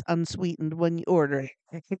tea is unsweetened when you order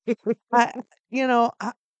it. I, you know,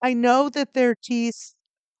 I know that their teas.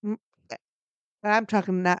 m- I'm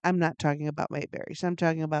not talking about Mayberries. I'm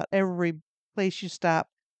talking about every place you stop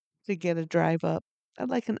to get a drive up. I'd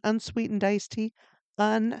like an unsweetened iced tea.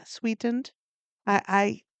 Unsweetened.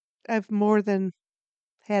 I've more than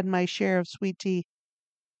had my share of sweet tea.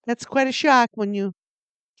 That's quite a shock when you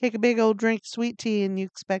take a big old drink of sweet tea and you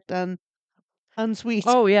expect unsweet.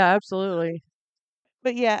 Oh, yeah, absolutely.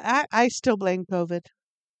 But yeah, I still blame COVID.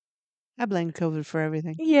 I blame COVID for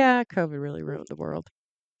everything. Yeah, COVID really ruined the world.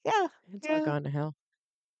 Yeah, It's all yeah, gone to hell.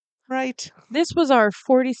 right. This was our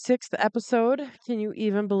 46th episode. Can you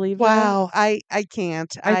even believe that? Wow, I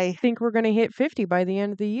can't. I think we're going to hit 50 by the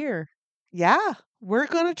end of the year. Yeah, we're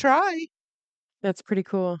gonna try. That's pretty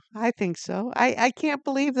cool. I think so. I can't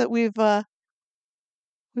believe that we've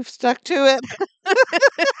stuck to it.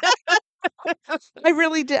 I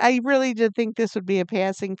really did think this would be a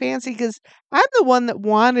passing fancy because I'm the one that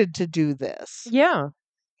wanted to do this. Yeah.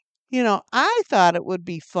 You know, I thought it would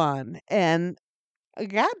be fun, and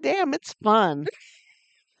goddamn, it's fun.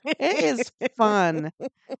 It is fun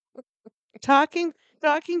talking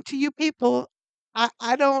talking to you people.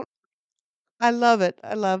 I don't. I love it.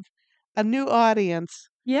 I love a new audience.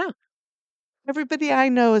 Yeah, Everybody I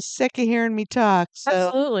know is sick of hearing me talk. So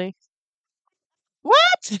absolutely.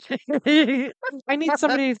 what? I need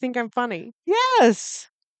somebody to think I'm funny. Yes.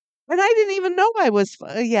 And I didn't even know I was.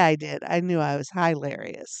 Yeah, I did. I knew I was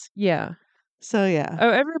hilarious. Yeah. So yeah, Oh,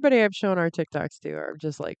 everybody I've shown our TikToks to are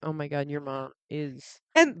just like, "Oh my god, your mom is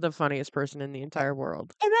and the funniest person in the entire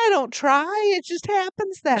world." I don't try. It just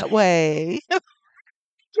happens that way.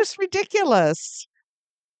 Just ridiculous.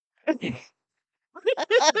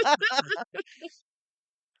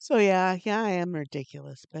 So yeah, I am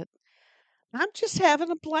ridiculous, but I'm just having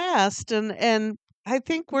a blast, and I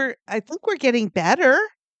think we're getting better.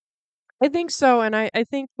 I think so, and I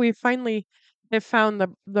think we finally have found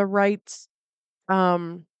the right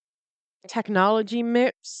um technology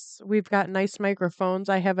mix. We've got nice microphones.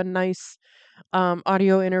 I have a nice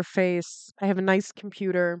audio interface. I have a nice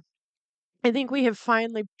computer. I think we have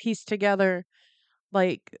finally pieced together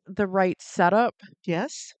like the right setup.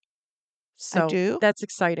 Yes, I So do. that's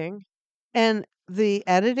exciting. And the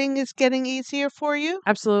editing is getting easier for you.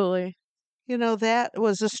 Absolutely. You know, that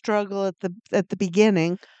was a struggle at the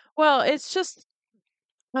beginning. Well, it's just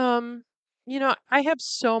um I have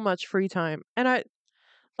so much free time and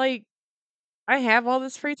like I have all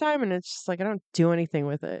this free time and it's just like I don't do anything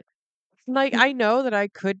with it. Like Mm, I know that I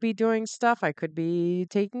could be doing stuff. I could be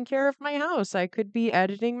taking care of my house. I could be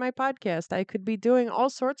editing my podcast. I could be doing all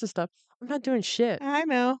sorts of stuff. I'm not doing shit. I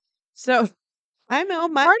know. So I know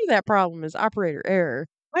part of that problem is operator error.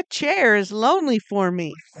 my chair is lonely for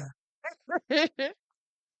me.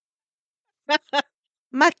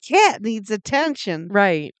 My cat needs attention.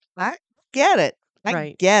 Right. I get it. I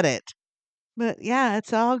Right. get it. But yeah,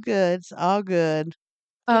 it's all good. It's all good.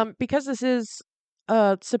 Because this is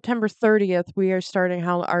September 30th, we are starting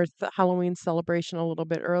our Halloween celebration a little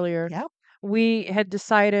bit earlier. Yep. We had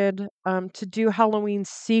decided to do Halloween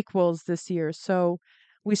sequels this year. So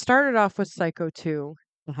we started off with Psycho 2.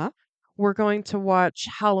 Uh-huh. We're going to watch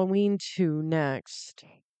Halloween 2 next,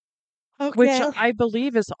 which Okay. I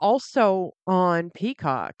believe is also on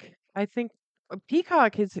Peacock. I think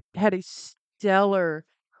Peacock has had a stellar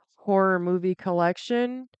horror movie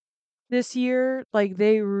collection this year. Like,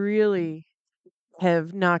 they really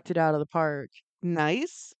have knocked it out of the park.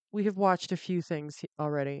 Nice. We have watched a few things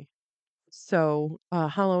already. So,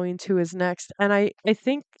 Halloween 2 is next. And I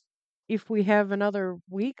think if we have another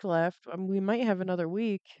week left, we might have another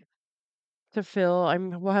week to fill.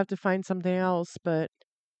 We'll have to find something else, but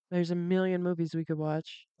there's a million movies we could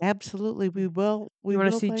watch. Absolutely. We You want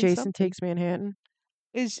to will see find Jason something. Takes Manhattan?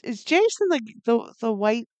 Is Jason the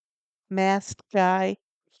white masked guy?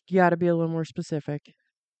 You got to be a little more specific.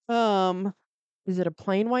 Um, Is it a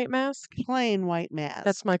plain white mask? plain white That's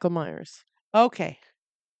mask. Michael Myers. Okay.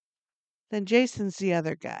 Then Jason's the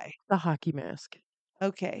other guy. The hockey mask.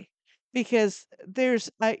 Okay. Because there's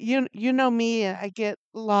you know me, I get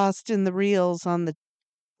lost in the reels on the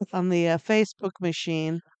Facebook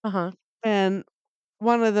machine, Uh huh. and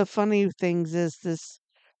one of the funny things is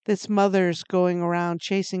this mother's going around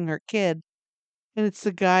chasing her kid, and it's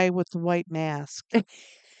the guy with the white mask.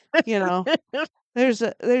 You know, there's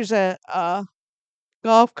a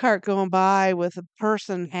golf cart going by with a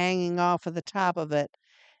person hanging off of the top of it,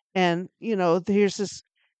 and there's this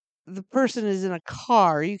the person is in a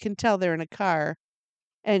car. You can tell they're in a car,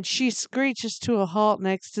 and she screeches to a halt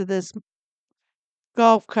next to this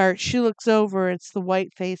golf cart. She looks over. It's the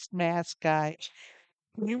white faced mask guy.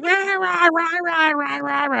 "Rah, rah, rah, rah, rah,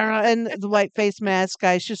 rah, rah," and the white faced mask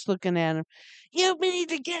guy's just looking at him. You need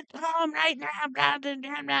to get home right now. Blah, blah,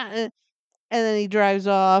 blah, blah," and then he drives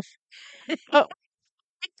off. Oh,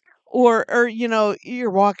 or you're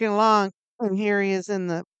walking along and here he is in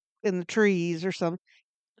the trees or something.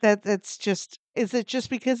 That's just is it just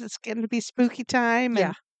because it's getting to be spooky time Yeah.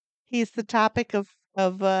 and he's the topic of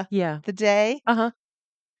Yeah. the day? Uh huh.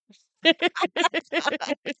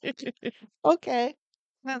 Okay.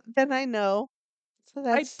 Then I know. So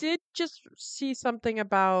I that's did just see something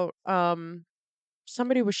about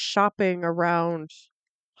somebody was shopping around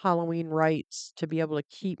Halloween rights to be able to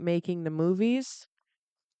keep making the movies.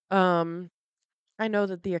 Um I know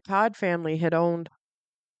that the Akkad family had owned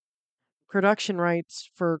production rights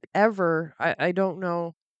forever. I don't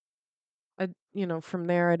know. From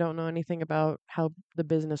there I don't know anything about how the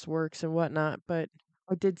business works and whatnot, but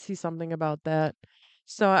I did see something about that.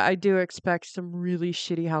 So I do expect some really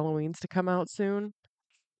shitty Halloweens to come out soon.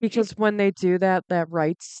 Because when they do that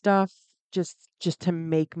rights stuff, just to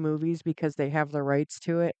make movies because they have the rights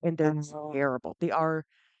to it, and they're terrible. They are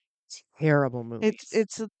terrible it's movies.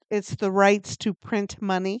 it's it's the rights to print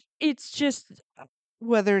money, It's just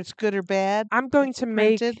whether it's good or bad. I'm going It's to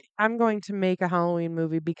printed. make I'm going to make a Halloween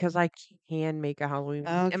movie because I can make a Halloween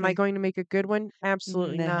movie. Am I Okay. going to make a good one?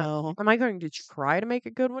 Absolutely not. No. Am I going to try to make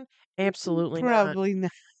a good one? Absolutely not. Probably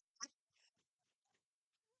not.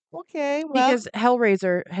 Okay, well. Because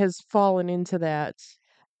Hellraiser has fallen into that,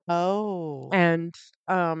 Oh. and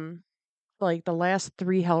like, the last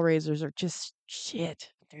 3 Hellraisers are just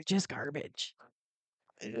shit. They're just garbage.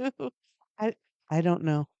 I I don't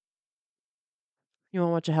know. You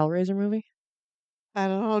wanna watch a Hellraiser movie? I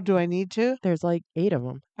don't know. Do I need to? There's, like, 8 of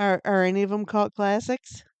them. Are any of them called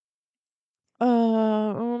classics? I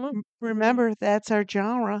don't know. Remember, that's our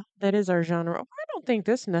genre. That is our genre. I don't think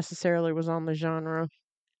this necessarily was on the genre.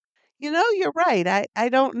 You're right. I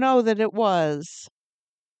don't know that it was.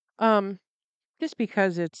 Um, just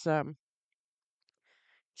because it's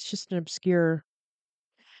just an obscure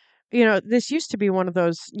this used to be one of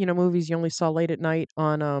those, movies you only saw late at night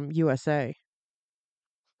on, USA.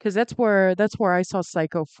 Because that's where I saw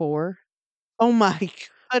Psycho 4, Oh my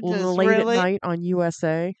goodness, late at really? night on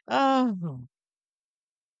USA. Oh.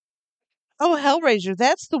 Oh, Hellraiser.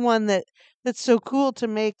 That's the one that's so cool to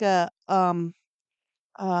make a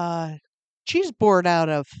uh cheese board out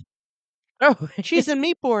of. Oh, Cheese and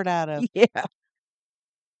meat board out of. yeah.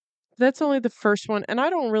 That's only the first one, and I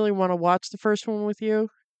don't really wanna watch the first one with you.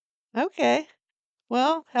 Okay.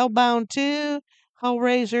 Well, Hellbound 2,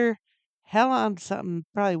 Hellraiser, Hell on something,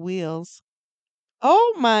 probably wheels.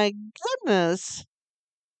 Oh my goodness.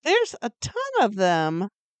 There's a ton of them.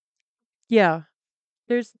 Yeah.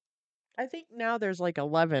 There's I think now there's, like,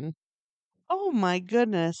 11. Oh my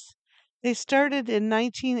goodness. They started in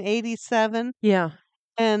 1987 Yeah.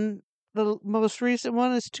 and the most recent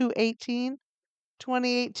one is 218.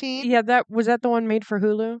 2018. Yeah, that the one made for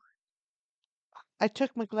Hulu? I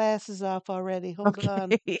took my glasses off already. Hold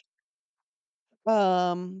on. Okay.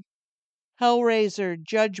 Um, Hellraiser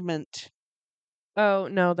Judgment. Oh,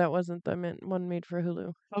 no, that wasn't the one made for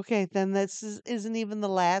Hulu. Okay, then isn't even the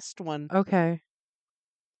last one. Okay.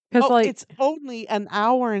 'Cause, Oh, it's only an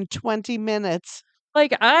hour and 20 minutes.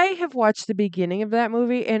 I have watched the beginning of that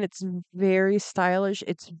movie, and it's very stylish,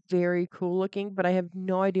 it's very cool looking, but I have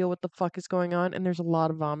no idea what the fuck is going on, and there's a lot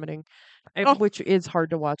of vomiting, Oh, which is hard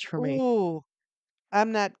to watch for me. ooh,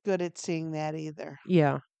 I'm not good at seeing that either.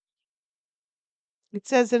 Yeah. It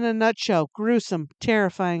says in a nutshell, gruesome,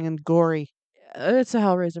 terrifying, and gory. It's a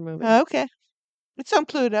Hellraiser movie. Okay. It's on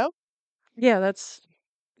Pluto, Yeah, that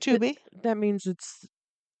Tubi. that means it's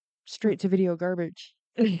straight to video garbage.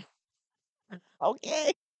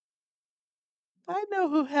 Okay. I know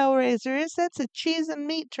who Hellraiser is. That's a cheese and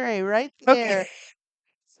meat tray right Okay.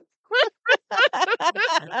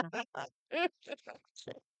 there.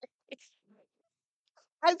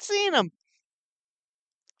 I've seen them.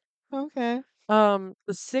 Okay. The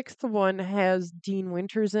sixth one has Dean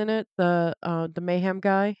Winters in it, the mayhem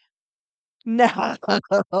guy. No.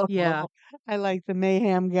 Yeah. I like the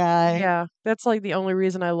mayhem guy. Yeah, that's, the only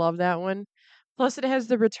reason I love that one. Plus, it has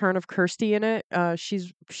the return of Kirsty in it.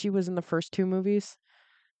 She was in the first 2 movies,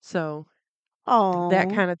 so that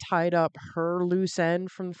Oh. kinda tied up her loose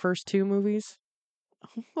end from the first 2 movies.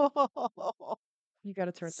 You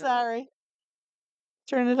gotta turn that off. Sorry.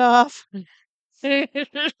 Turn it off.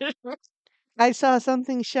 I saw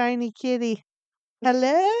something shiny kitty.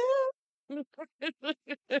 Hello?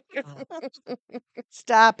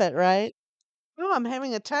 Stop it, right? Oh, I'm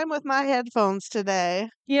having a time with my headphones today.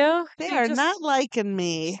 Yeah, They they're are not just liking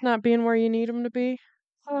me. not being where you need them to be.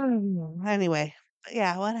 Anyway,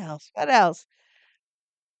 yeah, what else? What else?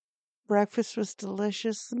 Breakfast was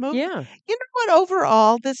delicious. The movie, Yeah, you know what?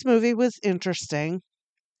 Overall, this movie was interesting.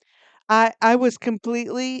 I was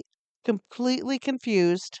completely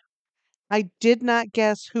confused. I did not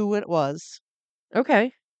guess who it was.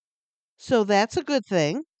 okay. So that's a good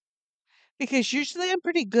thing because usually I'm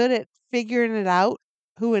pretty good at figuring it out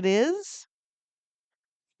who it is.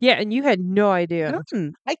 Yeah, and you had no idea.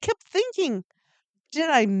 I kept thinking, did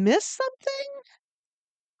I miss something?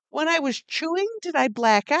 When I was chewing, did I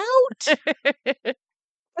black out?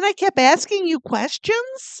 And I kept asking you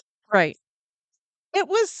questions. Right.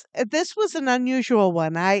 This was an unusual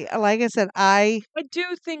one. Like I said, I I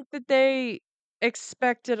do think that they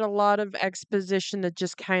expected a lot of exposition that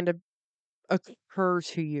just kind of occur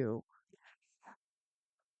to you.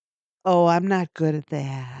 oh, I'm not good at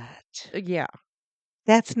that. Yeah.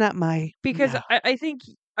 That's not my Because no. I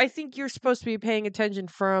think you're supposed to be paying attention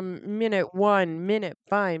from minute 1, minute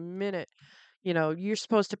by minute. You're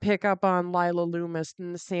supposed to pick up on Lila Loomis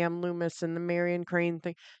and the Sam Loomis and the Marion Crane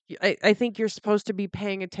thing. I think you're supposed to be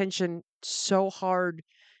paying attention so hard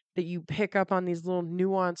that you pick up on these little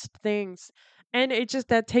nuanced things. And it just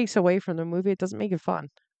that takes away from the movie. It doesn't make it fun.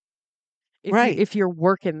 If you Right. if you're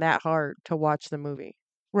working that hard to watch the movie.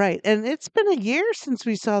 Right. And it's been a year since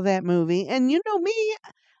we saw that movie. And you know me,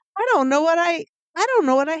 I don't know what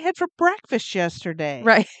I had for breakfast yesterday.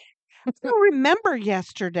 Right. I don't remember It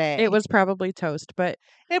yesterday. was probably toast, but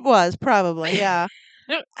It was probably, yeah.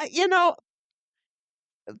 You know,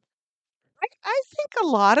 I think a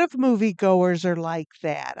lot of moviegoers are like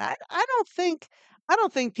that. I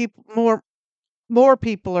don't think people more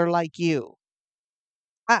people are like you.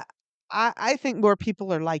 I I think more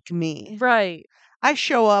people are like me. right. I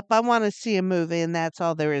show up, I want to see a movie, and that's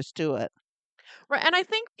all there is to it. Right, and I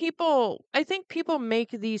think people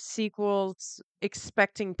make these sequels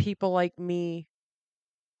expecting people like me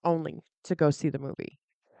only to go see the movie.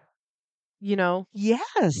 You know,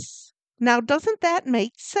 Yes. Now, doesn't that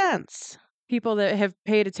make sense? people that have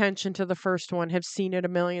paid attention to the first one, have seen it a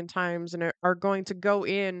million times, and are going to go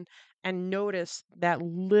in and notice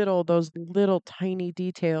those little tiny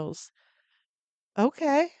details.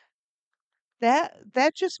 Okay.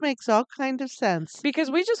 That just makes all kind of sense.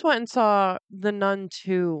 Because we just went and saw The Nun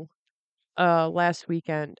 2 last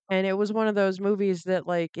weekend, and it was one of those movies that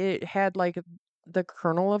it had the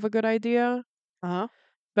kernel of a good idea, Uh-huh.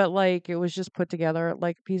 but it was just put together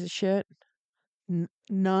like a piece of shit.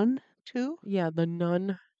 None too? Yeah, The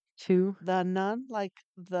Nun 2. The nun, like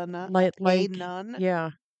a Like nun,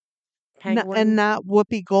 yeah, And Penguin. not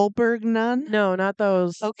Whoopi Goldberg nun. No, not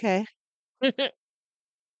those. Okay.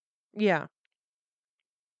 Yeah.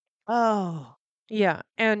 Oh, Yeah,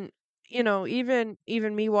 and even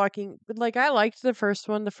me walking I liked the first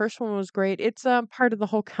one. The first one was great. It's part of the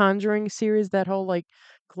whole Conjuring series, that whole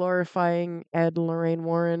glorifying Ed and Lorraine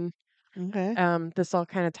Warren. Okay. This all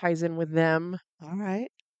kind of ties in with them, All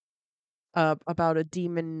right. about a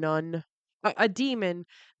demon nun, a demon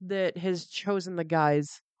that has chosen the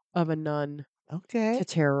guise of a nun Okay. to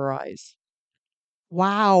terrorize.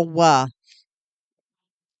 Wow.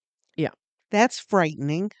 Yeah, That's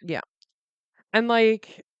frightening. yeah. And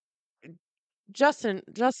like Justin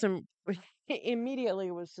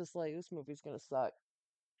immediately was just like, this movie's gonna suck.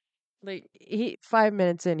 Like, he 5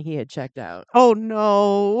 minutes in, he had checked out, Oh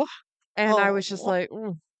no. and I was just Oh. like,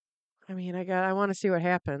 "Mm, I mean, I want to see what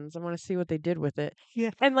happens. I want to see what they did with it."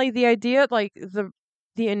 Yeah. And like the idea, like the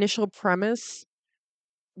initial premise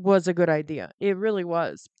was a good idea. It really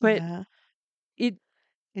was, but Yeah. it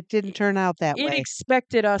It didn't turn out that it way.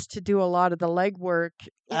 expected us to do a lot of the legwork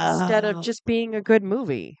instead of Oh, just being a good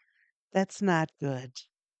movie. that's not good.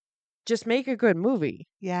 Just make a good movie.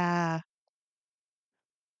 Yeah.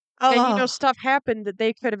 And Oh, stuff happened that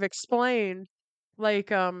they could have explained, like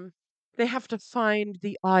they have to find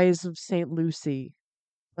the eyes of Saint Lucy.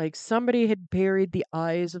 Like, somebody had buried the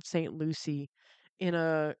eyes of Saint Lucy in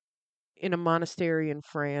a monastery in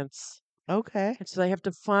France. okay. And so they have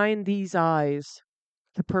to find these eyes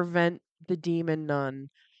to prevent the demon nun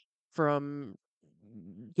from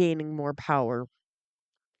gaining more power.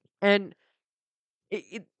 And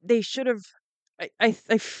they should have, I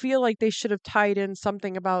feel like they should have tied in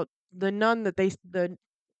something about the nun that the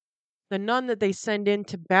nun that they send in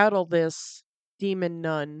to battle this demon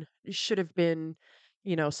nun should have been,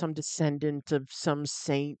 some descendant of some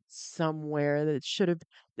saint somewhere. That should have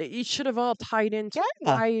It should have all tied into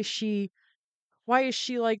Yeah. why is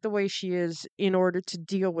she like the way she is in order to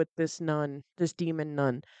deal with this demon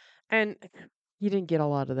nun. And you didn't get a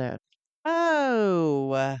lot of that.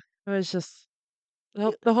 Oh. It was just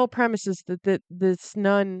You the whole premise is that this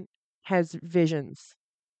nun has visions,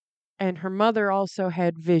 and her mother also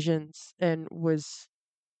had visions and was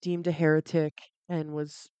deemed a heretic and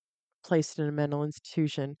was placed in a mental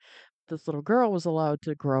institution. This little girl was allowed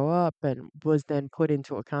to grow up and was then put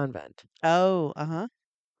into a convent. Oh, uh-huh.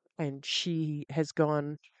 And she has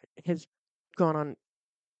gone on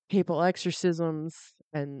papal exorcisms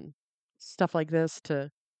and stuff like this to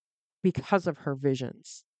because of her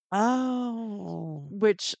visions, Oh.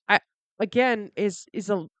 which again is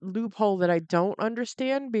a loophole that I don't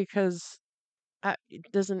understand, because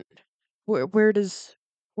it doesn't where, where does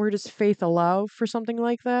where does faith allow for something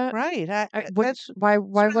like that? Right. What That's why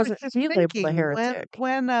what I was wasn't just he labeled a thinking. heretic?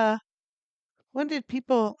 When did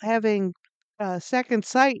people having second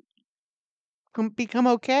sight become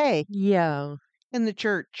okay Yeah, in the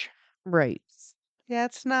church? right. Yeah,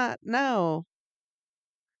 it's not. No.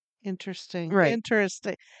 Interesting. Right.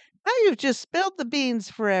 Interesting. Now you've just spilled the beans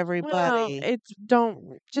for Well, everybody. it's don't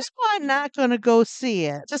Now I'm not going to go see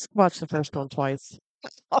it. just watch the first one twice.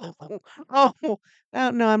 Oh, oh,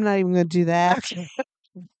 no, I'm not even going to do that. Okay.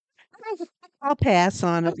 I'll pass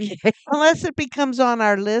on it Okay. unless it becomes on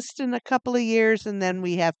our list in a couple of years, and then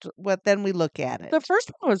we have to. What then we look at The it.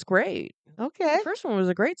 first one was great. The Okay. first one was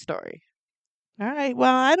a great story. All right.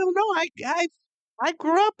 Well, I don't know. I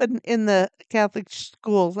grew up in the Catholic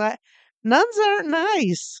schools. Nuns aren't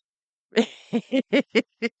nice.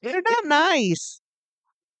 They're not nice.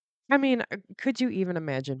 I mean, could you even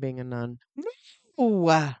imagine being a nun?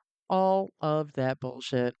 No. All of that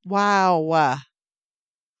bullshit. Wow.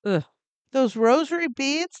 Ugh. Those rosary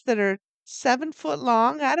beads that are 7 foot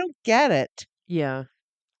long. I don't get it. Yeah.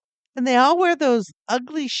 And they all wear those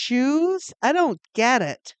ugly shoes. I don't get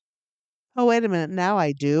it. Oh, wait a minute. Now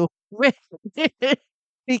I do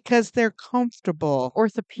because they're comfortable.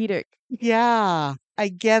 Orthopedic. Yeah, I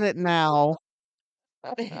get it now.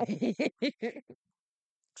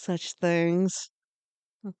 Such things.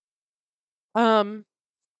 um,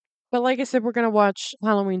 but like I said, we're gonna watch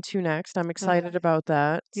Halloween 2 next. I'm Uh, excited about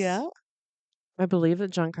that. yeah. I believe that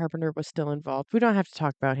John Carpenter was still involved. We don't have to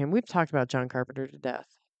talk about him. We've talked about John Carpenter to death.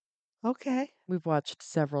 Okay. We've watched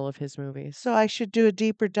several of his movies. So I should do a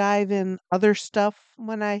deeper dive in other stuff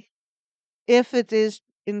if it is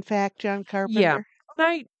in fact John Yeah. Carpenter.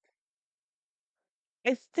 I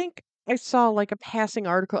I think I saw like a passing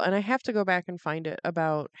article, and I have to go back and find it,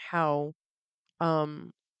 about how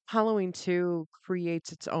um Halloween 2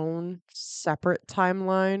 creates its own separate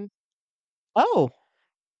timeline. Oh,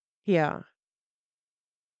 Yeah.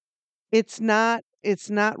 it's not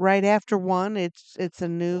right after one. It's a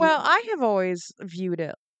new. Well, I have always viewed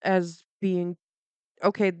it as being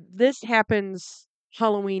okay, this happens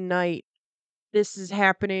Halloween night. This is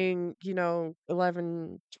happening,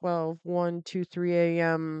 11, 12, 1, 2, 3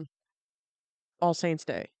 a.m. All Saints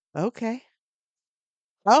Day. Okay.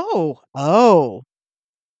 Oh. Oh.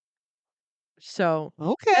 So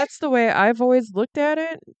Okay. that's the way I've always looked at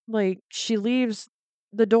it. Like she leaves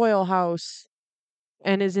the Doyle house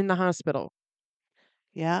and is in the hospital.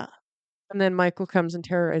 Yeah. And then Michael comes and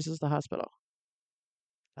terrorizes the hospital.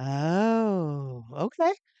 Oh,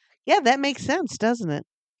 okay. Yeah, that makes sense, doesn't it?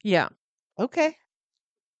 Yeah. Okay.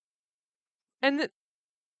 And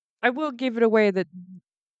I will give it away that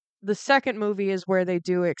the second movie is where they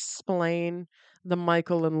do explain the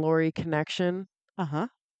Michael and Laurie connection. Uh-huh.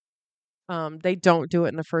 They don't do it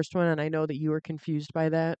in the first one, and I know that you were confused by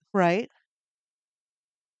that. Right.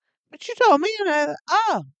 But you told me, and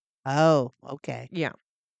oh. Oh, okay. Yeah.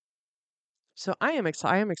 So I am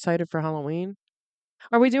excited for Halloween.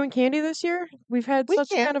 Are we doing candy this year? We've had We such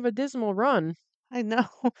can. kind of a dismal run. I know.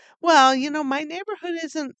 Well, my neighborhood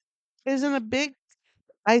isn't a big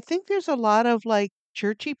I think there's a lot of like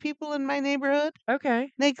churchy people in my neighborhood.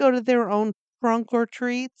 Okay. They go to their own trunk or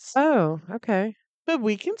treats. Oh, okay. But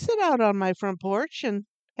we can sit out on my front porch and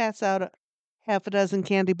pass out a half a dozen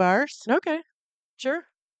candy bars. Okay. Sure.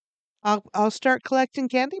 I'll start collecting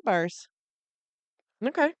candy bars.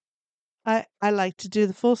 Okay. I like to do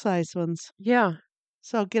the full size ones, Yeah,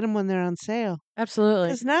 so I'll get them when they're on sale. absolutely.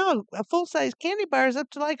 Cause now a full size candy bar is up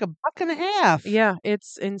to like a buck and a half. Yeah,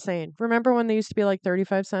 it's insane. Remember when they used to be like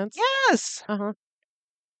 35 cents? Yes, Uh-huh.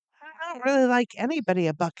 I don't really like anybody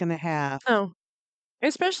a buck and a half. Oh,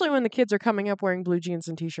 especially when the kids are coming up wearing blue jeans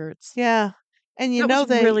and t-shirts. Yeah, and That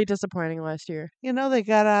was really disappointing last year. they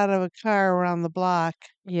got out of a car around the block.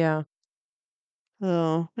 Yeah.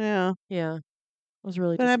 Oh yeah, Yeah. It was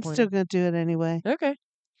really but I'm still disappointing. gonna do it anyway. Okay.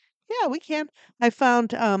 Yeah, we can. I found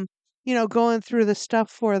going through the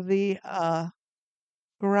stuff for the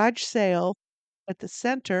garage sale at the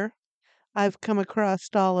center. I've come across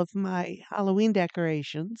all of my Halloween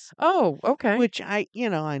decorations, Oh, okay. which I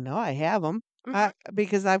know I have them Mhm.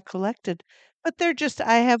 because I've collected, but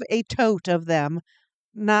I have a tote of them,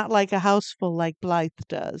 not like a house full like Blythe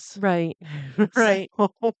does. Right. So, Right.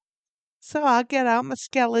 so I'll get out my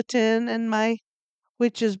skeleton and my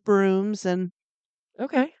witch's brooms, and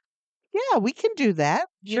Okay. yeah, we can do that.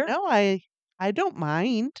 Sure. I don't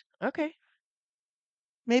mind. Okay.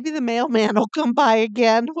 Maybe the mailman will come by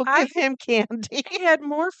again. We'll I give him candy. had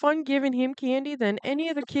more fun giving him candy than any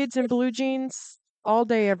of the kids in blue jeans all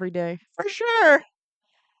day, every day. For sure.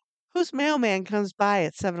 Whose mailman comes by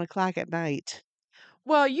at 7 o'clock at night?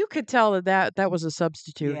 Well, you could tell that was a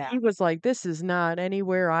substitute. Yeah. He was like, "This is not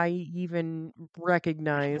anywhere I even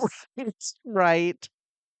recognize." Right. Right.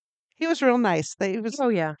 He was real nice. He was Oh,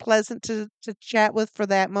 yeah. pleasant to chat with for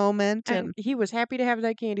that moment, And and he was happy to have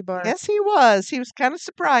that candy bar. yes, he was. He was kind of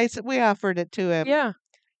surprised that we offered it to him. Yeah.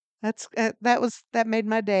 That made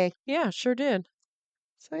my day. Yeah, sure did.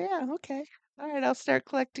 So yeah, okay. All right, I'll start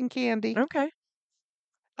collecting candy. Okay.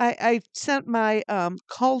 I sent my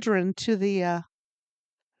cauldron to the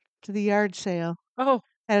yard sale. Oh,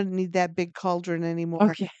 I don't need that big cauldron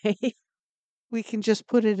anymore. okay. We can just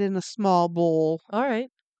put it in a small bowl. All right.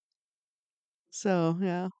 So,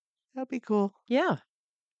 yeah, that'll be cool. Yeah.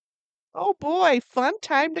 Oh boy, fun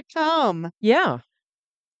time to come. Yeah.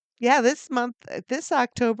 Yeah, this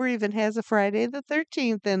October even has a Friday the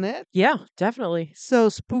 13th in it. Yeah, definitely. So,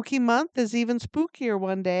 spooky month is even spookier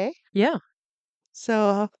one day. Yeah.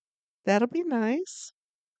 So, that'll be nice.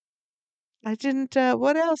 I didn't,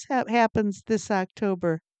 what else happens this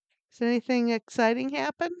October? Does anything exciting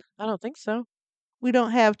happen? I don't think so. We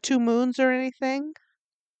don't have two moons or anything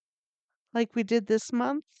like we did this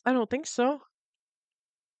month? I don't think so.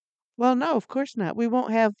 Well, no, of course not. We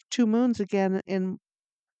won't have two moons again in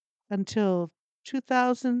until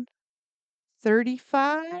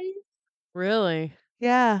 2035. Really?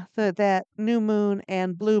 Yeah, that new moon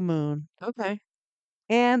and blue moon. Okay.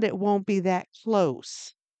 And it won't be that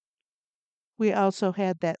close. We also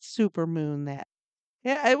had that super moon that.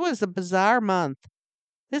 Yeah, it was a bizarre month.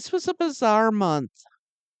 This was a bizarre month,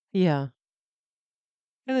 Yeah.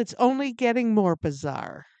 and it's only getting more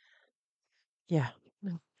bizarre. Yeah.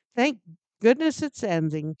 No. Thank goodness it's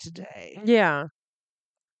ending today. Yeah.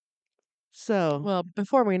 So, Well,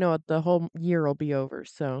 before we know it, the whole year will be over.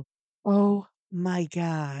 So, oh my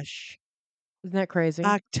gosh. isn't that crazy?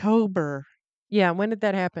 October. Yeah. When did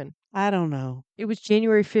that happen? I don't know. It was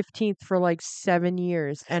January 15th for like 7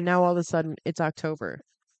 years. And now all of a sudden it's October.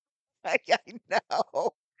 I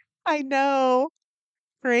know. I know.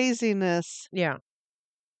 Craziness. Yeah.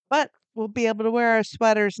 But we'll be able to wear our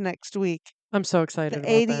sweaters next week. I'm so The excited about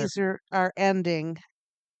that. 80s are ending.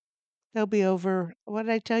 They'll be over. What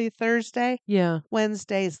did I tell you? Thursday? Yeah.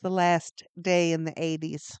 Wednesday's the last day in the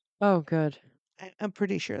 80s. Oh, good. I'm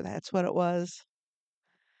pretty sure that's what it was.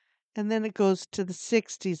 And then it goes to the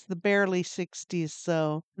 60s, the barely 60s.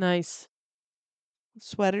 So Nice.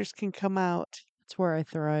 Sweaters can come out. That's where I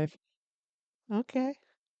thrive. Okay.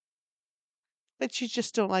 But you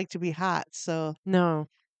just don't like to be hot, so No.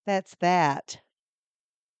 that's that.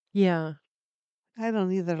 Yeah. I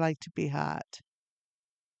don't either like to be hot.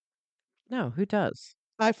 No, who does?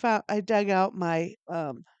 I dug out my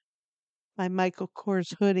Michael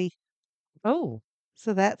Kors hoodie, Oh,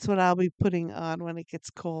 so that's what I'll be putting on when it gets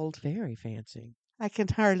cold. very fancy. I can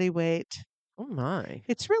hardly wait. Oh my.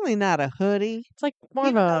 It's really not a hoodie. It's like more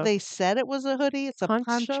of Even though a they said it was a hoodie, it's a poncho.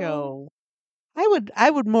 poncho. I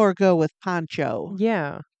would more go with poncho,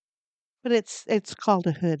 Yeah. but it's called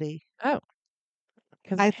a hoodie. Oh,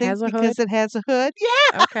 because I it think has a hood. because it has a hood.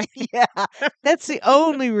 Yeah, Okay. yeah. That's the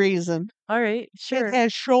only reason. All right. It Sure.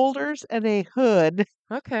 has shoulders and a hood.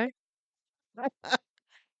 Okay.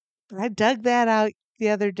 I dug that out the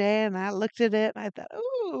other day and I looked at it and I thought,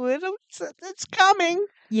 "Ooh, it's coming."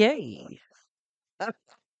 Yay.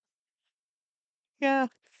 Yeah.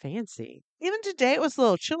 Fancy. Even today it was a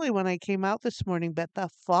little chilly when I came out this morning, but the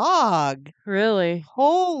fog, Really.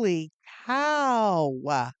 holy cow.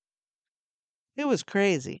 It was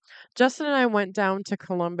crazy. Justin and I went down to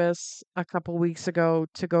Columbus a couple weeks ago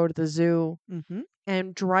to go to the zoo, Mhm.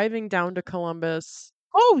 and driving down to Columbus,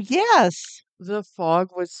 Oh, yes. the fog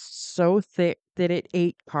was so thick that it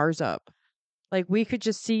ate cars up. Like we could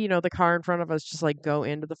just see, the car in front of us just like go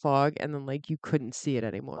into the fog and then like you couldn't see it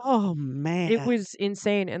anymore. Oh, It man. was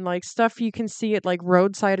insane, and like stuff you can see it like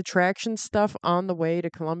roadside attraction stuff on the way to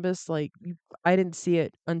Columbus, like I didn't see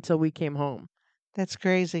it until we came home. That's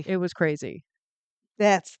crazy. It was crazy.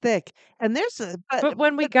 That's thick. And there's a But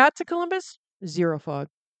when we but got to Columbus, zero fog.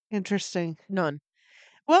 interesting. None.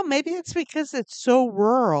 Well, maybe it's because it's so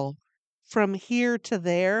rural from here to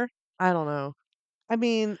there. I don't know. I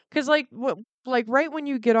mean, 'Cause like what like right when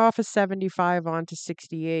you get off of 75 onto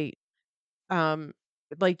 68, um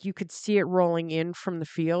like you could see it rolling in from the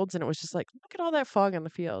fields and it was just like, look at all that fog on the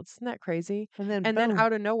fields. Isn't that crazy? and then And then boom.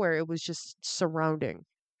 out of nowhere it was just surrounding.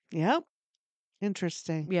 Yep.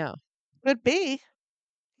 Interesting. Yeah. Could be.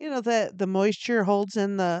 The moisture holds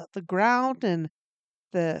in the ground and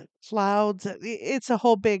the clouds. It's a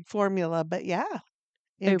whole big formula, but yeah,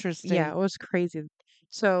 Yeah, interesting. it was crazy.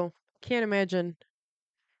 So, can't imagine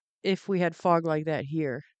if we had fog like that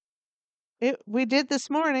here. We did this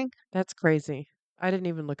morning. That's crazy. I didn't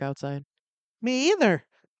even look outside. Me either.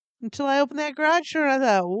 Until I opened that garage door, I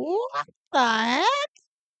thought, what the heck?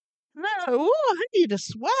 No, ooh, I need a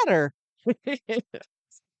sweater.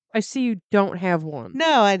 I see you don't have one.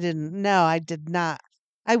 No, I didn't. No, I did not.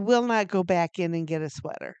 I will not go back in and get a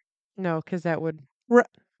sweater. No, because that would, Re-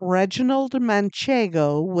 Reginald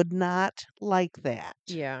Manchego would not like that.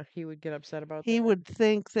 yeah, he would get upset about He that. would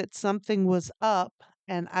think that something was up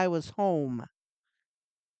and I was home.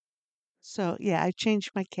 So, yeah, I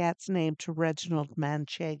changed my cat's name to Reginald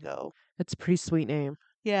Manchego. That's a pretty sweet name.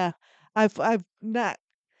 Yeah, I've not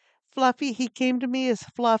Fluffy. He came to me as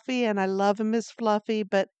Fluffy, and I love him as Fluffy,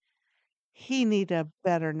 but he need a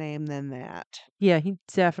better name than that. Yeah, he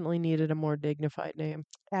definitely needed a more dignified name.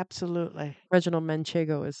 Absolutely. Reginald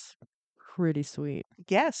Manchego is pretty sweet.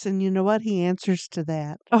 Yes, and you know what? He answers to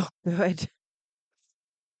that. Oh, good.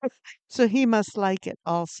 So he must like it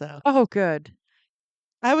also. Oh, good.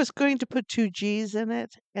 I was going to put two G's in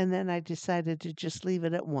it, and then I decided to just leave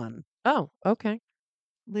it at one. Oh, okay.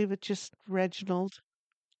 Leave it just Reginald,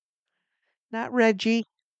 not Reggie.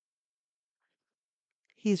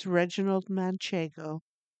 He's Reginald Manchego.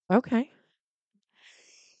 Okay.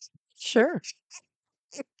 Sure.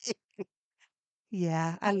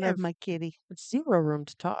 Yeah, I I love have my kitty. zero room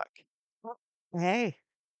to talk. Hey,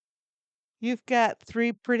 you've got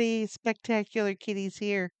three pretty spectacular kitties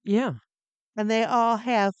here, Yeah. and they all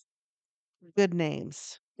have good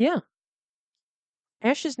names. Yeah.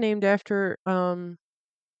 Ash is named after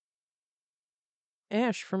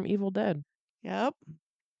Ash from Evil Dead. Yep.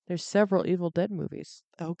 There's several Evil Dead movies.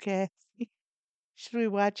 Okay. Should we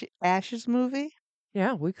watch Ash's movie?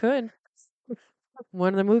 Yeah, we could.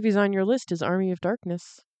 One of the movies on your list is Army of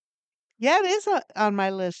Darkness. Yeah, it is on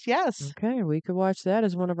my list. Yes. Okay, we could watch that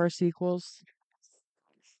as one of our sequels.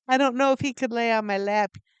 I don't know if he could lay on my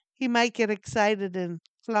lap. He might get excited and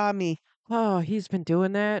claw me. Oh, he's been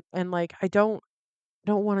doing that, and like I don't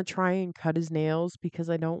want to try and cut his nails because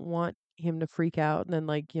I don't want him to freak out and then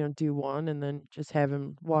like, do one and then just have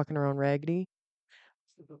him walking around raggedy.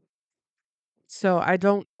 So I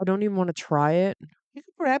don't even want to try it. You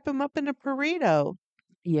could wrap him up in a burrito.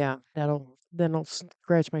 Yeah, then I'll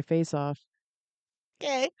scratch my face off.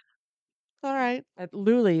 Okay. All right.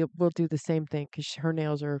 Luli will do the same thing because her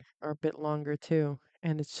nails are a bit longer too,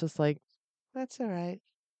 and it's just like, That's all right.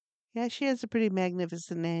 Yeah, she has a pretty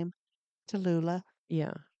magnificent name, Tallulah.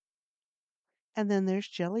 Yeah. And then there's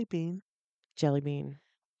Jelly Bean. Jelly Bean.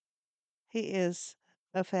 He is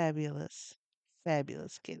a fabulous,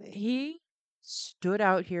 fabulous kitty. He stood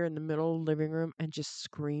out here in the middle of the living room and just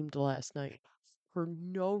screamed last night for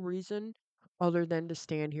no reason other than to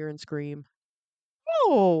stand here and scream.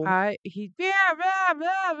 Oh, Yeah, blah,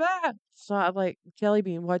 blah, blah. So I'm like, Jelly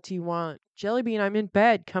Bean, what do you want? Jelly Bean, I'm in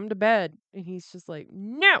bed. Come to bed. And he's just like,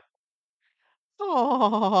 no.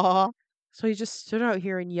 oh, So he just stood out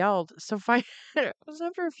here and yelled. So it was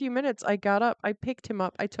after a few minutes, I got up, I picked him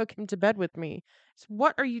up, I took him to bed with me. So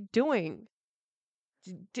what are you doing?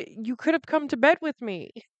 You could have come to bed with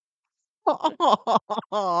me.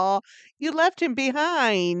 oh. You left him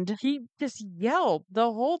behind. He just yelled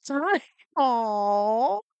the whole time.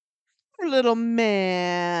 Oh, poor little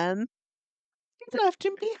man. You left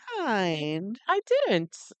him behind. I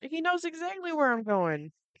didn't. He knows exactly where I'm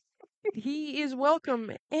going. He is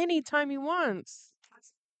welcome anytime he wants.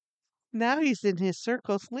 Now he's in his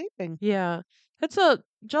circle sleeping. Yeah.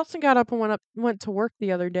 Justin got up and went to work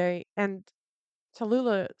the other day, and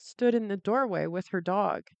Tallulah stood in the doorway with her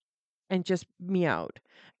dog and just meowed.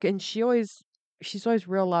 And she's always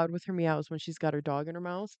real loud with her meows when she's got her dog in her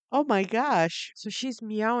mouth. Oh my gosh. So she's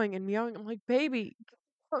meowing and meowing. I'm like, baby,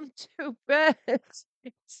 come to bed.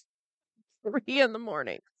 It's 3 in the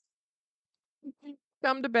morning.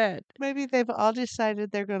 Come to bed. Maybe they've all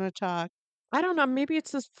decided they're going to talk. I don't know. Maybe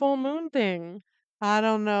it's this full moon thing. I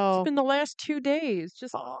don't It's know. been the last 2 days.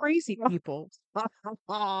 Just crazy people.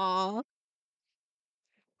 Aw,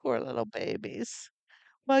 poor little babies.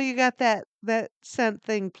 Well, you got that scent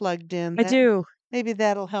thing plugged in. I do. Maybe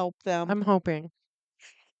that'll help them. I'm hoping.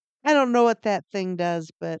 I don't know what that thing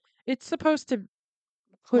does, but It's supposed to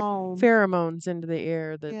put calm. pheromones into the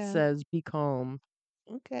air that Yeah. says be calm.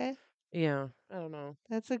 Okay. Yeah, I don't know.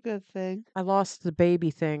 That's a good thing. I lost the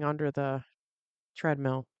baby thing under the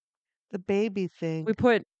treadmill. The baby thing. We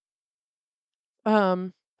put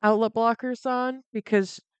um outlet blockers on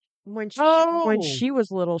because when Oh, she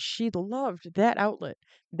was little, she loved that outlet.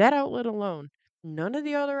 That outlet alone. None of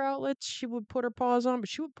the other outlets she would put her paws on, but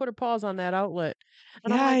she would put her paws on that outlet.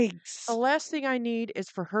 And I'm like, the yikes. last thing I need is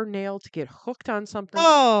for her nail to get hooked on something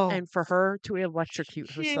Oh, and for her to electrocute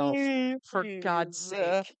herself. For God's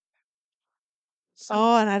jeez. sake. So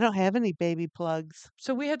Oh, and I don't have any baby plugs.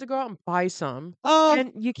 so we had to go out and buy some. Oh,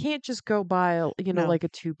 And you can't just go buy no. like a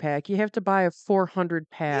 2-pack. You have to buy a 400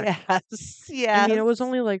 pack. Yes, I mean, it was yes.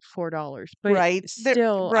 only like $4, but Right.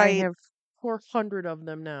 still, I Right. have 400 of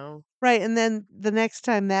them now. Right. And then the next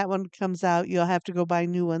time that one comes out, you'll have to go buy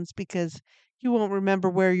new ones because you won't remember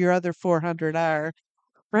where your other 400 are.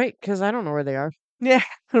 Right? Because I don't know where they are. Yeah,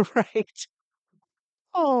 right.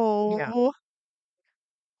 Yeah. Oh,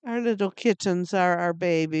 our little kittens are our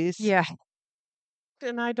babies. Yeah.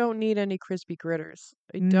 And I don't need any crispy critters.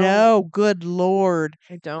 I don't. No, good Lord.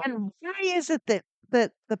 I don't. And why is it that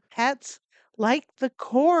the pets like the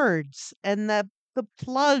cords and the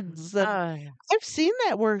plugs? And Uh, I've seen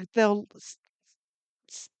that where they'll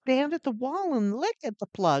stand at the wall and lick at the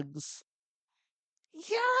plugs.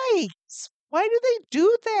 Yikes! Why do they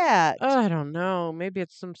do that? I don't know. Maybe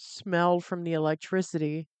it's some smell from the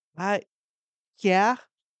electricity. I yeah,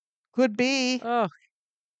 could be. Oh,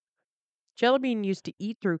 Jellybean used to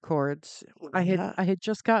eat through cords. Yeah. I had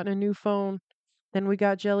just gotten a new phone. Then we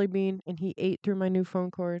got Jellybean, and he ate through my new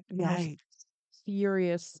phone cord. And I was Yikes.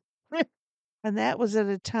 furious. And that was at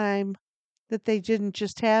a time that they didn't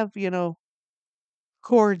just have,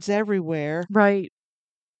 cords everywhere. Right.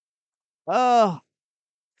 Oh,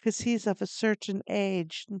 because he's of a certain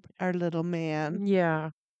age, our little man. Yeah.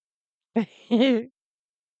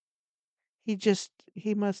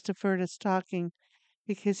 He must have heard us talking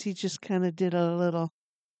because he just kind of did a little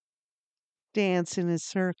dance in his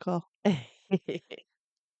circle.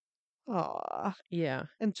 Aw. Yeah.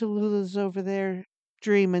 And Tallulah's over there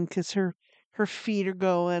dreaming because her feet are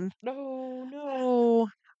going. No, no.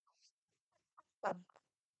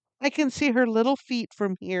 I can see her little feet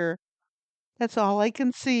from here. That's all I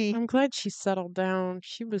can see. I'm glad she settled down.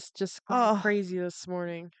 She was just going Oh, crazy this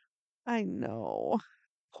morning. I know.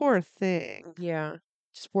 Poor thing. Yeah.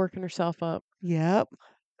 Just working herself up. Yep,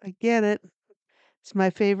 I get it. It's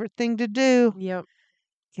my favorite thing to do. Yep.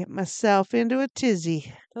 Get myself into a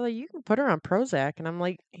tizzy. They're like, you can put her on Prozac. And I'm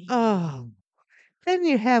like, Oh, then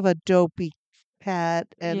you have a dopey pet,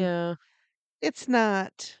 and yeah. it's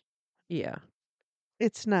not Yeah.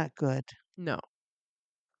 it's not good. No.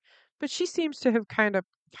 But she seems to have kind of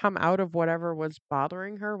come out of whatever was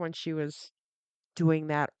bothering her when she was doing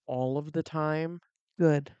that all of the time.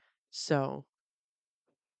 Good. So,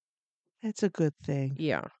 That's a good thing.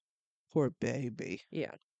 yeah. Poor baby.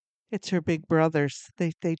 Yeah. It's her big brothers.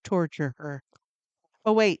 They torture her.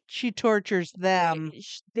 Oh wait, she tortures them.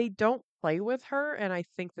 They don't play with her, and I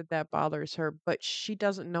think that that bothers her, but she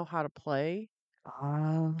doesn't know how to play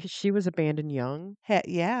Ah, because she was abandoned young,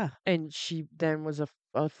 yeah. and she then was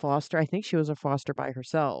a foster. I think she was a foster by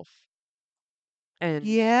herself. And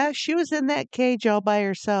Yeah, she was in that cage all by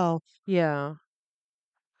herself. yeah,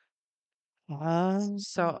 Ah,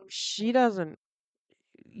 so she doesn't,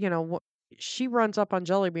 she runs up on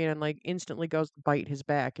Jellybean and like instantly goes to bite his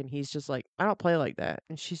back, and he's just like, I don't play like that.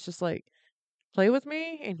 And she's just like, play with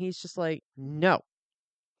me? And he's just like, no.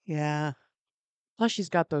 yeah. Plus, she's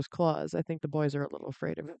got those claws. I think the boys are a little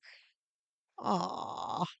afraid of it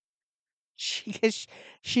Aw.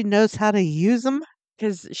 She knows how to use them.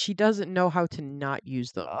 because she doesn't know how to not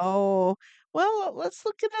use them. Oh, well, let's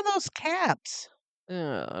look into those caps. I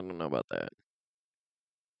don't know about that.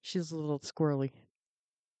 She's a little squirrely.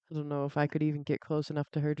 I don't know if I could even get close enough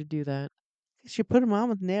to her to do that. She put them on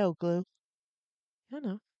with nail glue. I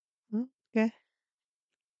know. Okay.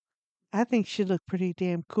 I think she'd look pretty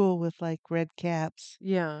damn cool with like red caps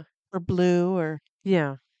Yeah. or blue or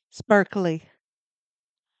Yeah. sparkly.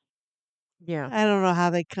 Yeah. I don't know how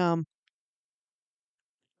they come.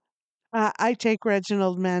 I take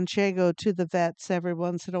Reginald Manchego to the vets every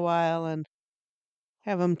once in a while and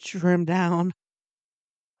have him trimmed down.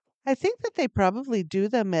 I think that they probably do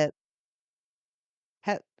them at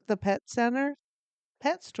the pet center,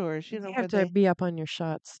 pet stores, You where have to they. be up on your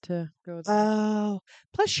shots to go there. Oh,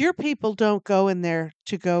 plus your people don't go in their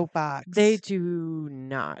to go They box. do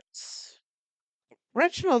not.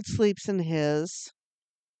 Reginald sleeps in his.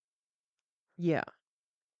 Yeah.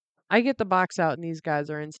 I get the box out, and these guys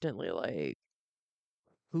are instantly like,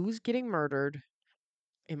 who's getting murdered?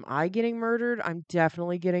 Am I getting murdered? I'm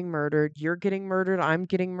definitely getting murdered. You're getting murdered. I'm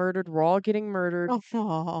getting murdered. We're all getting murdered.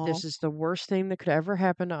 Oh, This is the worst thing that could ever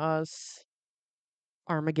happen to us.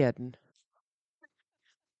 Armageddon.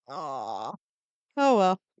 oh, oh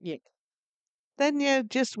well. Yeah. Then you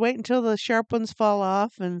just wait until the sharp ones fall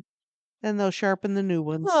off, and then they'll sharpen the new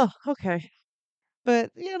ones. Oh, okay.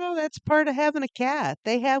 But that's part of having a cat.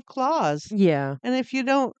 They have claws. Yeah. And if you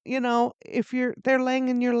don't, if they're laying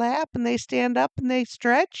in your lap and they stand up and they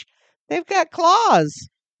stretch, they've got claws.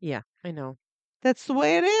 Yeah, I know. That's the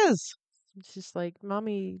way it is. It's just like,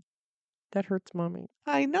 Mommy, that hurts Mommy.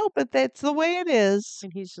 I know, but that's the way it is.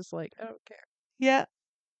 And he's just like, I don't care. Yeah.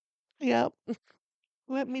 Yep.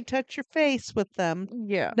 Let me touch your face with them.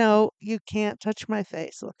 Yeah. No, you can't touch my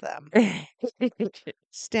face with them.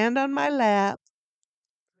 Stand on my lap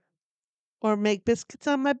or make biscuits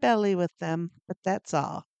on my belly with them, but that's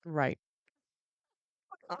all. Right.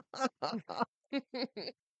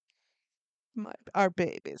 Our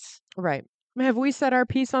babies. Right. Have we said our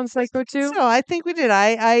piece on Psycho 2? So I think we did.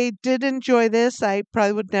 I did enjoy this. I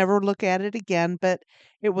probably would never look at it again, but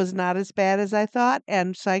it was not as bad as I thought.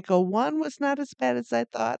 And Psycho 1 was not as bad as I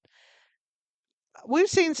thought. We've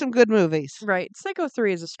seen some good movies. Right. Psycho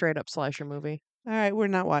 3 is a straight up slasher movie. All right, we're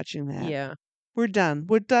not watching that. Yeah. We're done.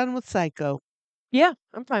 We're done with Psycho. Yeah,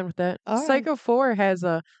 I'm fine with that. All right. Psycho 4 has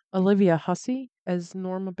Olivia Hussey as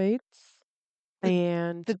Norma Bates.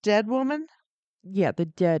 And The dead woman? yeah, the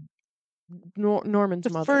dead Norman's The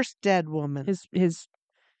mother. first dead woman.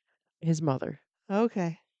 His mother.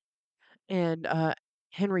 Okay. And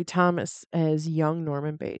Henry Thomas as young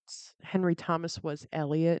Norman Bates. Henry Thomas was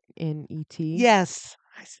Elliot in E.T. Yes.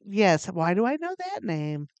 Yes. Why do I know that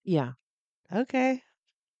name? Yeah. Okay.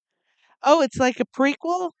 Oh, it's like a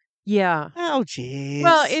prequel? Yeah. Oh, jeez.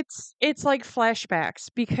 Well, it's like flashbacks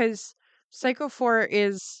because Psycho 4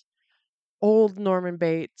 is old Norman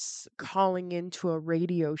Bates calling into a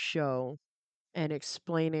radio show and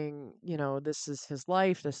explaining, this is his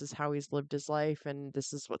life, this is how he's lived his life, and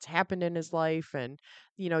this is what's happened in his life. And,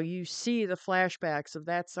 you see the flashbacks of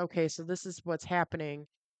that's okay, so this is what's happening.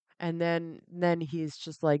 And then he's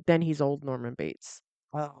just like, then he's old Norman Bates.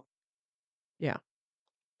 Oh. Yeah.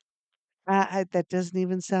 That doesn't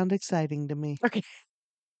even sound exciting to me. Okay.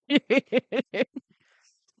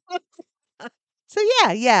 So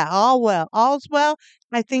yeah, all well. All's well.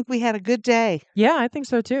 I think we had a good day. Yeah, I think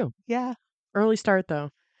so too. Yeah. Early start though.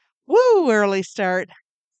 Woo, early start.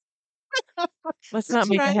 Let's not That's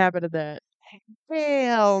make a right. habit of that.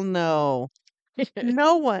 Hell no.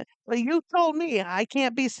 No one. Well, you told me I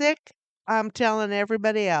can't be sick. I'm telling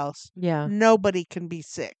everybody else. Yeah. Nobody can be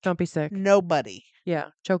sick. Don't be sick. Nobody. Yeah.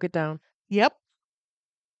 Choke it down. Yep.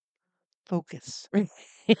 Focus.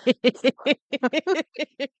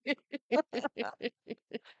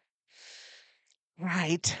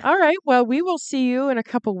 Right. All right. Well, we will see you in a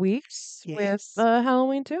couple weeks with Yes.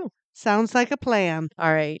 Halloween too. Sounds like a plan.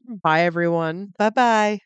 All right. Bye, everyone. Bye bye.